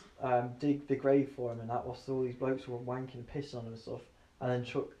lads dig the grave for him, and that was all these blokes were wanking and pissing on him and stuff. And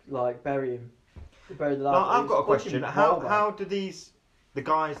then bury him. They buried the lad. Now, It I've was got a fucking question. wild, man. How do the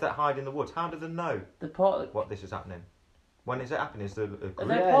guys that hide in the woods, how do they know The part. what this is happening? When is it happening? Is there a group? And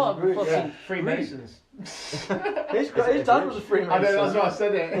they're Yeah, part it's of a the group, fucking Freemasons. His it a dad group? was a Freemason. I know, that's why I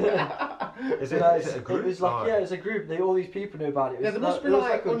said it. Is No, it a group? It was like Oh. it's a group. All these people knew about it. It Yeah, was there must be there was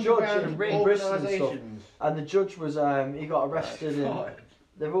like a judge underground in Bristol and stuff, organisations. and the judge was he got arrested and Fine.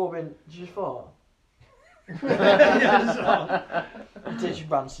 they've all been. Did you fart? Yeah, Did you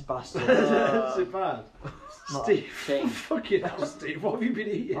rancid bastard? Is it bad? Not- Steve, Shame. fucking hell, Steve, what have you been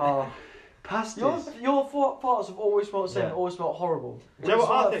eating? Oh, Pasties. your farts have always smelled the same. Yeah. Always smelled horrible. Do you know It's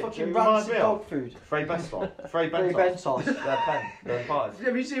what I like think? Fucking It reminds rancid me of? dog food. Frey Bentos. Frey Frey Bentos. Bentos. They're pies.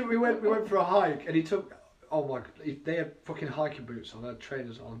 Have you seen? We went for a hike, and he took. Oh my! They had fucking hiking boots on. They had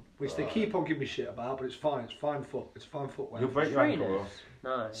trainers on, which they keep on giving me shit about, but it's fine. It's fine foot. It's fine footwear. You'll break your ankle. Trainers? Ross.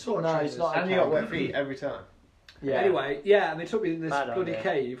 No. Sort of No, trainers. it's not. And you got wet feet every time. Yeah. Anyway, yeah, and they took me in this Bad bloody idea.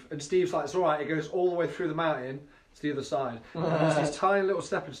 cave, and Steve's like, "It's all right." It goes all the way through the mountain to the other side. And there's these tiny little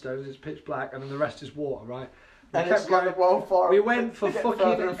stepping stones. It's pitch black, and then the rest is water, right? We And kept it's like going. the wildfire. We went for They get fucking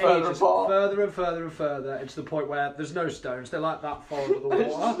further and further ages, apart. further and further and further, and to the point where there's no stones. They're like that far under the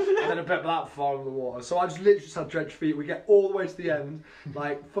water, and then a bit that far under the water. So I just literally just had drenched feet. We get all the way to the end,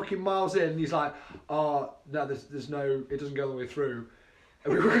 like fucking miles in, and he's like, "Oh no, there's no, it doesn't go all the way through."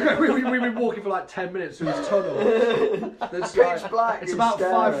 And we've been walking for like 10 minutes through this tunnel. That's Pitch black. It's is about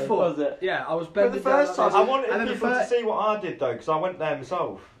scary. 5 foot. Was it? Yeah, I was But bending the first down. time- I wanted and then people to see what I did though, because I went there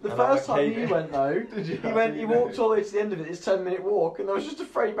myself. The And I first time went he caving. went though, Did you? he walked all the way to the end of it. It's 10-minute walk, and there was just a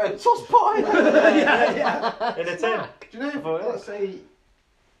Frey Bentos pie. in a tin. Do you know if, let's say,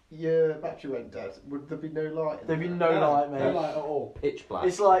 your battery went dead, would there be no light? in There'd be there? no light, No mate. light at all. Pitch black.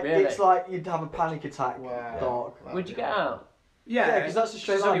 It's like Really? you'd have a panic attack. Wow. Dark. That'd Where'd you be- get out? Yeah, because that's a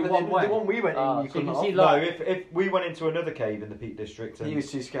straight It's line. only But one way. the one we went in, Ah, you so you couldn't. can see Off. no, light. if we went into another cave in the Peak District and He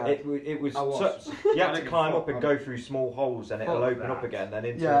was too scared. it was I was. so- you had I to didn't climb fuck up and on go it. through small holes and it'll Fuck open that. up again, then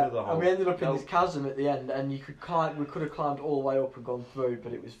into Yeah, another hole. and we ended up in No. this chasm at the end, and you could climb. We could have climbed all the way up and gone through,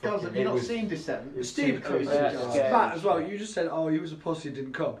 but it was Guys, fucking. have you it not was, seen Descent? it was Steve, too crazy. Yeah, Yeah. scary. Matt, as well, you just said, "Oh, he was a pussy and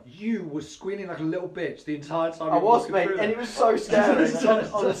didn't come." You were squealing like a little bitch the entire time. I you were was, walking mate, through and there. it was so scary.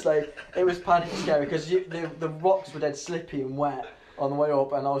 Honestly, it was panic scary because the rocks were dead slippy and wet on the way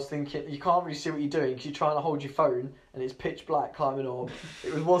up, and I was thinking you can't really see what you're doing because you're trying to hold your phone and it's pitch black climbing up.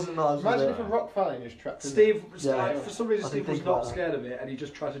 Wasn't nice. Was Imagine it? if a rock fell and just trapped in Steve, Yeah. for some reason, I Steve didn't was think not about that. scared of it, and he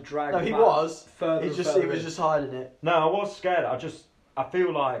just tried to drag. No, he Matt was. Further He and just further he was in. just hiding it. No, I was scared. I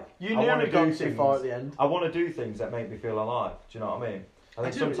feel like You I knew want we'd to gone do too things. far at the end. I want to do things that make me feel alive. Do you know what I mean? I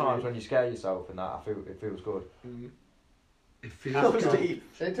think do, sometimes really. when you scare yourself and that, it feels good. Mm. It feels good. deep.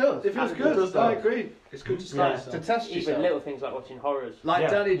 It does. It feels It good. does, I though. agree. It's good to Yeah. start To yourself. test Even yourself. little things like watching horrors. Like Yeah.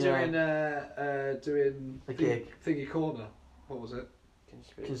 Danny Yeah. doing A gig. Thingy Corner. What was it?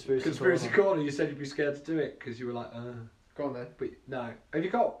 Conspiracy Corner. You said you'd be scared to do it because you were like, Go on then. but no. Have you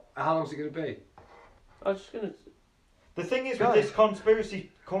got? How long's it going to be? I was just gonna. The thing is Go with on. this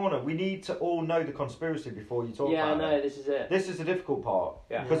conspiracy corner, we need to all know the conspiracy before you talk Yeah, I about know. it. This is it. This is the difficult part.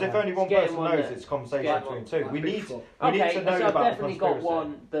 Yeah. Because if Yeah. only one It's getting person one knows, that- it's a conversation getting between one. two. Like We need Bigfoot. we need Okay, to know so I've about definitely the got conspiracy.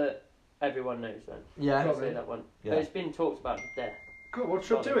 one that everyone knows. Then Yeah. Go I'll say that one. Yeah. But it's been talked about to death. Cool. Well,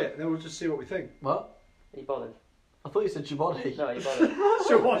 should do it. Then we'll just see what we think. What? He bothered. I thought you said your body. No, he bothered.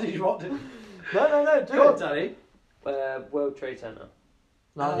 So what did you want? No, do Go on, it. Danny. World Trade Center.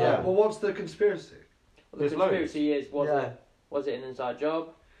 No, Yeah. Well, what's the conspiracy? Well, the There's conspiracy is Yeah. was it an inside job?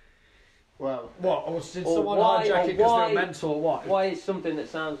 Well, What? Or did Or someone why- hijack or it because they why- were mental or what? Why is something that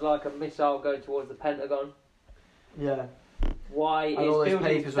sounds like a missile going towards the Pentagon? Yeah. Why And all is those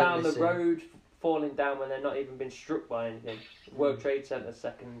buildings papers went down the missing. road falling down when they're not even been struck by anything? World Trade Center,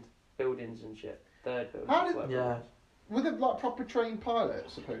 second buildings and shit, third buildings. How did- whatever. Yeah. were they like proper trained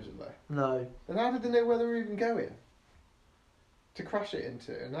pilots, supposedly? No. And how did they know where they were even going? To crash it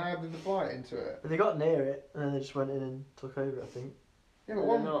into? And how did they fly it into it? They got near it and then they just went in and took over, I think. Yeah, but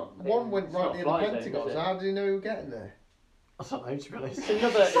They're not- one went it's right not near the flight zone, Pentagon, is so it? how did he know he was getting there? I don't know, to be honest. It's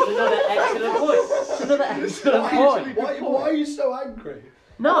another excellent point. It's another excellent point. Why are you so angry?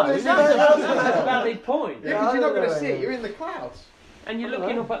 No, Oh, that's yeah. a valid point. Yeah, Yeah, because I you're not don't going to know, see yeah. it, you're in the clouds. And you're I don't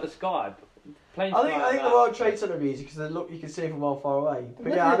looking know. up at the sky. Planes I think fly the like World Trade Center is easy because you can see it from well far away. But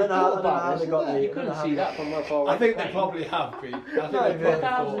Never yeah, I even don't know thought how about they this, got did the. they? You couldn't see that from where far away. I think they plane. probably have, Pete. I think No, they but probably thought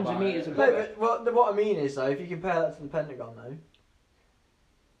thousands of about meters it. of- No, but what I mean is though, if you compare that to the Pentagon though.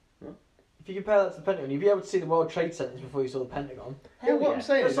 Huh? If you compare that to the Pentagon, you'd be able to see the World Trade Centers before you saw the Pentagon. Yeah, what I'm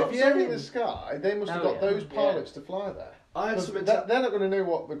saying That's is, what if I'm you're in saying. the sky, they must have Hell got yeah. those pilots to fly there. I had 'Cause something they're to... not going to know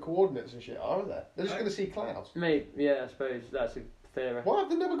what the coordinates and shit are, are they? They're just going to see clouds. Maybe, yeah, I suppose that's a theory. Why have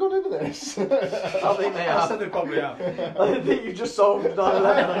they never gone into this? I think they I have. said they probably have. I think you've just solved 9/11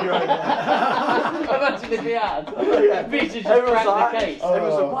 on your own. Imagine if he had. Yeah. Beach just Everyone's cracked like, the case.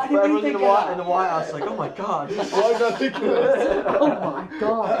 everyone's like, Why did we everyone's think in the of White that? in the White House like, oh my god. Why did I think of this? Oh my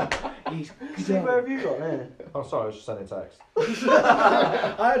god. He's See, where have you got there? Oh, sorry, I was just sending text.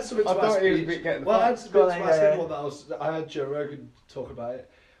 I had something to I ask thought he was a Pete. bit getting the Well, I had facts. something Go to on, ask yeah, him. What I heard Joe Rogan talk about it.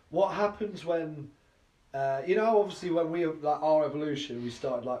 What happens when, you know, obviously when we like our evolution, we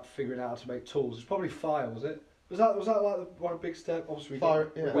started like figuring out how to make tools. It's probably fire, was it? Was that like one big step? Obviously, we Fire,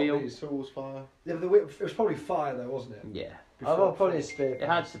 got, yeah. we got Wheel. these. Tools, fire. Yeah, but it was probably fire though, wasn't it? Yeah. I've got probably a spear. It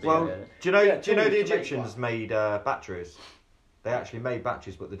had to be. Well, really. do you know? Yeah, do you know tools the to make Egyptians made batteries? They actually made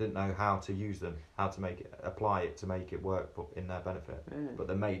batteries, but they didn't know how to use them, how to make it, apply it to make it work in their benefit. Really? But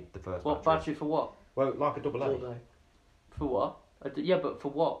they made the first What batteries. battery for what? Well, like a double A. Dildo. For what? Yeah, but for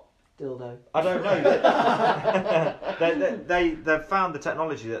what? Dildo. I don't know. they found the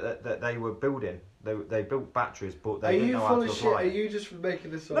technology that they were building. They built batteries, but Are they didn't you know how full to of shit? apply Are it. you just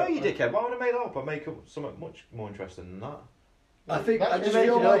making this up? No, you dickhead. Why would I make that up? I make up something much more interesting than that. I think I That's just making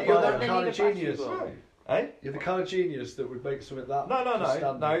feel it like up, you're aren't that they? kind of They need a battery genius. as well. Eh? You're the kind of genius that would make something that.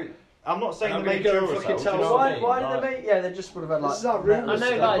 No. I'm not saying I'm they gonna made go and Duracell. fucking do tell you know someone. what I Why, mean? why did Like- they make? Yeah, they just would have had like. This is our metal rumours. I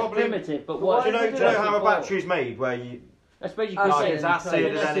know, stuff. like it's Probably- primitive, but But why? why Do you know? did Do they you do know that how a before? battery's made? Where you I suppose you Acid could like say it's acid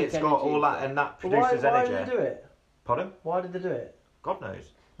and then it's got all that, and that But why? produces Why energy. did they do it? Pardon? Why did they do it? God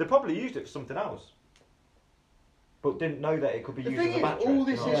knows. They probably used it for something else, but didn't know that it could be The used thing as a is, battery. all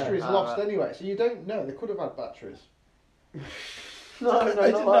this you know? history is Ah, lost right. anyway, so you don't know. They could have had batteries. No, They not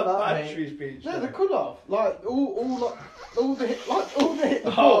didn't like have that, mate. batteries, Beach. No, they could have. Like all the books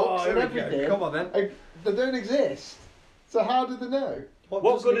Oh, and here we go. everything. Come on then. They don't exist. So how did they know? What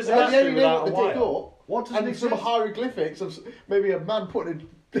does good it is mean? a They battery only know without what a they dig wire? up, What does and it it's some exist? hieroglyphics of maybe a man putting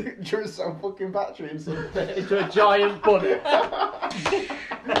a Duracell fucking battery in something. Into a giant bunny.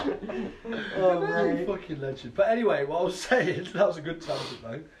 Oh, You mate. fucking legend. But anyway, what I was saying, that was a good tangent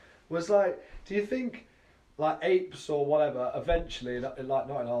though, was like, do you think like apes or whatever eventually, like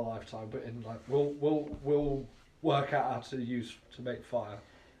not in our lifetime, but in like we'll work out how to make fire?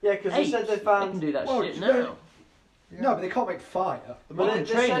 Yeah, because they said they They can found. do that Well, shit you know- now. No, but they can't make fire. But they, can they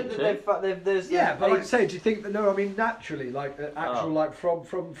train said it that to. there's. Yeah, but like I apes- say, do you think that? No, I mean naturally, like actual, Oh. like from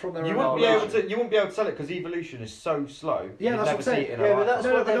their You own wouldn't be able evolution. to. You wouldn't be able to tell it because evolution is so slow. Yeah, You'd that's never what I'm see saying. it in Yeah, a but lifetime. that's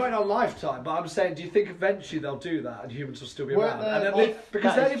No, what but not they've- in our lifetime. But I'm saying, do you think eventually they'll do that and humans will still be Weren't around? there And then like-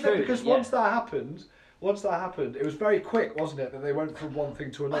 because That then is true, because yeah. once that happens, once that happened, it was very quick, wasn't it? That they went from one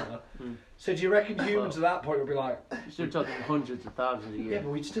thing to another. Mm. So do you reckon humans at that point would be like, You're talking hundreds of thousands a yeah, year.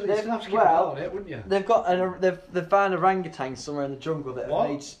 but you'd still They've- have to keep well, an eye on it, wouldn't you? They've got they've found orangutans somewhere in the jungle that have What?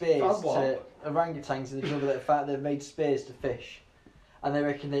 made spears Found what? to orangutans in the jungle that have found they've made spears to fish, and they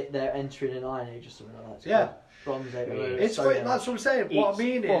reckon they're entering an iron age or something like that. It's Yeah. called Bronze Age. It's Sorry, that's what I'm saying. What It's I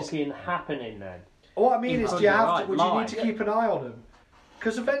mean is, fucking happening then. what I mean You is, could do you be have right, to? Would you lie. need to keep an eye on them?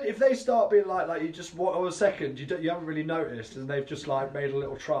 Because if they start being like you just what a second, you haven't really noticed, and they've just like made a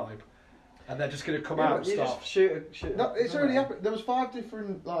little tribe, and they're just going to come out and You start. just shoot. No, it's already happened. There was 5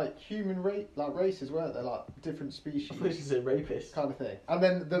 different like human races, weren't there? Like different species, I was going to say rapist. kind of thing. And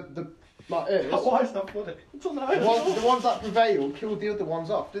then the like Earth, Why is that funny? the ones that prevailed killed the other ones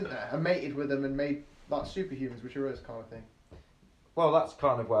off, didn't they? And mated with them and made like superhumans, which are Earth kind of thing. Well, that's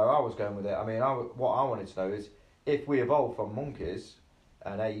kind of where I was going with it. I mean, what I wanted to know is if we evolved from monkeys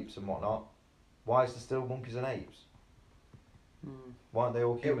and apes and whatnot, why is there still monkeys and apes? Why aren't they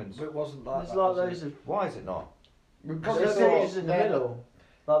all humans? It wasn't like There's that. like was those it? of Why is it not? Because there's they're cities in the they're- middle,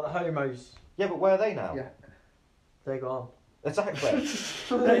 like the homos. Yeah, but where are they now? Yeah. They're gone. Exactly. They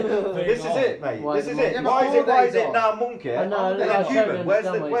This is gone. it, mate. Why this is is it it. not? Why is Yeah, it? but Why all is it days now monkey I know, and no, then I human? totally Where's the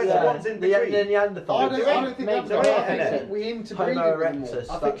understand where's what the you're ones in saying. between? The Neanderthal. I don't think that's They're right. I innit? think we interbreed Homo with them more. erectus.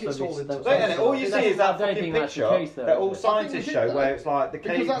 I think it's all that's into- what Don't you? All you That's- see is that I don't fucking think that's the picture case, though, that all is it? scientists I think show, it is, where though. it's like the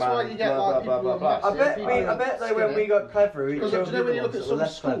Because caveman. that's why you get, blah, like, blah, people blah, with blah, blah. I bet though when we got clever, we Because killed do you know the when you ones look at that were some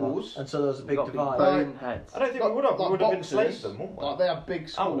less clever, schools, and so there was a big Got big divide. bone heads. I don't think we would have. We Like would have boxers, enslaved them, wouldn't we? Like they have big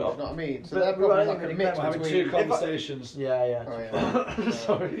schools, would you know have. what I mean? So But they're we were probably only like a really mix clever Having between. two conversations. Yeah, yeah. Oh, yeah.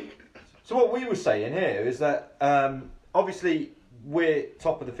 Sorry. So what we were saying here is that obviously we're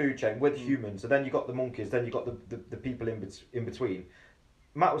top of the food chain. We're the humans, and then you got the monkeys, then you got the people in between.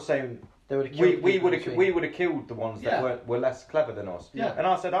 Matt was saying They would have we killed would people have we would have killed the ones that Yeah. were less clever than us. Yeah. And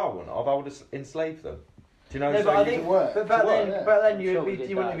I said I wouldn't have. I would have enslaved them. Do you know? No, so but I you think, to work, but back to work, then, yeah. back then I'm you sure would we be, did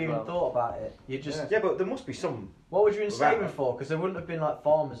you wouldn't that have even as well. thought about it. You just, Yeah. yeah, but there must be some. what would you enslave them Right. for? Because they wouldn't have been like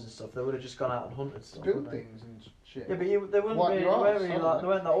farmers and stuff. They would have just gone out and hunted stuff. Build wouldn't they? things and shit. Yeah, but they wouldn't Wipe be. your arse, They weren't really, haven't like, they? they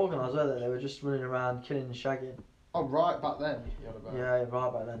weren't that organised, were they? They were just running around killing and shagging. Oh, right back then. You had about. Yeah,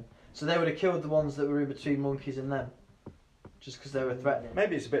 right back then. So they would have killed the ones that were in between monkeys and them, just because they were threatening.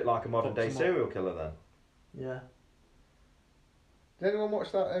 Maybe it's a bit like a modern day Fuck them up. serial killer then. Yeah. Did anyone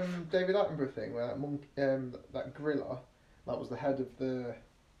watch that David Attenborough thing where that that gorilla, that was the head of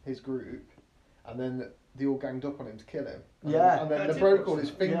his group, and then they all ganged up on him to kill him. And Yeah. Then, I and then did they broke watch all his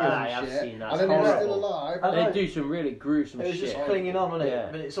that. fingers Yeah, I and have shit. seen that. And then he was Horrible. still alive. I They know. do some really gruesome It was shit. just clinging on, wasn't it? Yeah.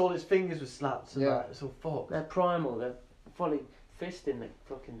 But it's all his fingers were snapped and Yeah. like, it's all fucked. They're primal. They're fully fisting the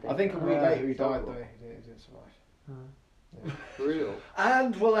fucking thing. I think a week Yeah. later he died though. He didn't survive. Brutal.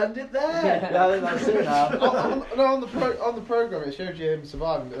 And we'll end it there. Yeah, I think that's it now. on the program it showed you him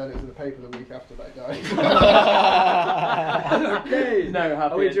surviving, but then it was in the paper the week after they died. Okay. No,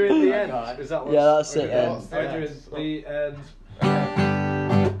 happy Are we doing the ending. end? Is that what? Yeah, that's it, okay. yeah. Are we doing the end?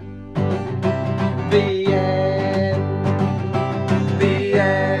 The end.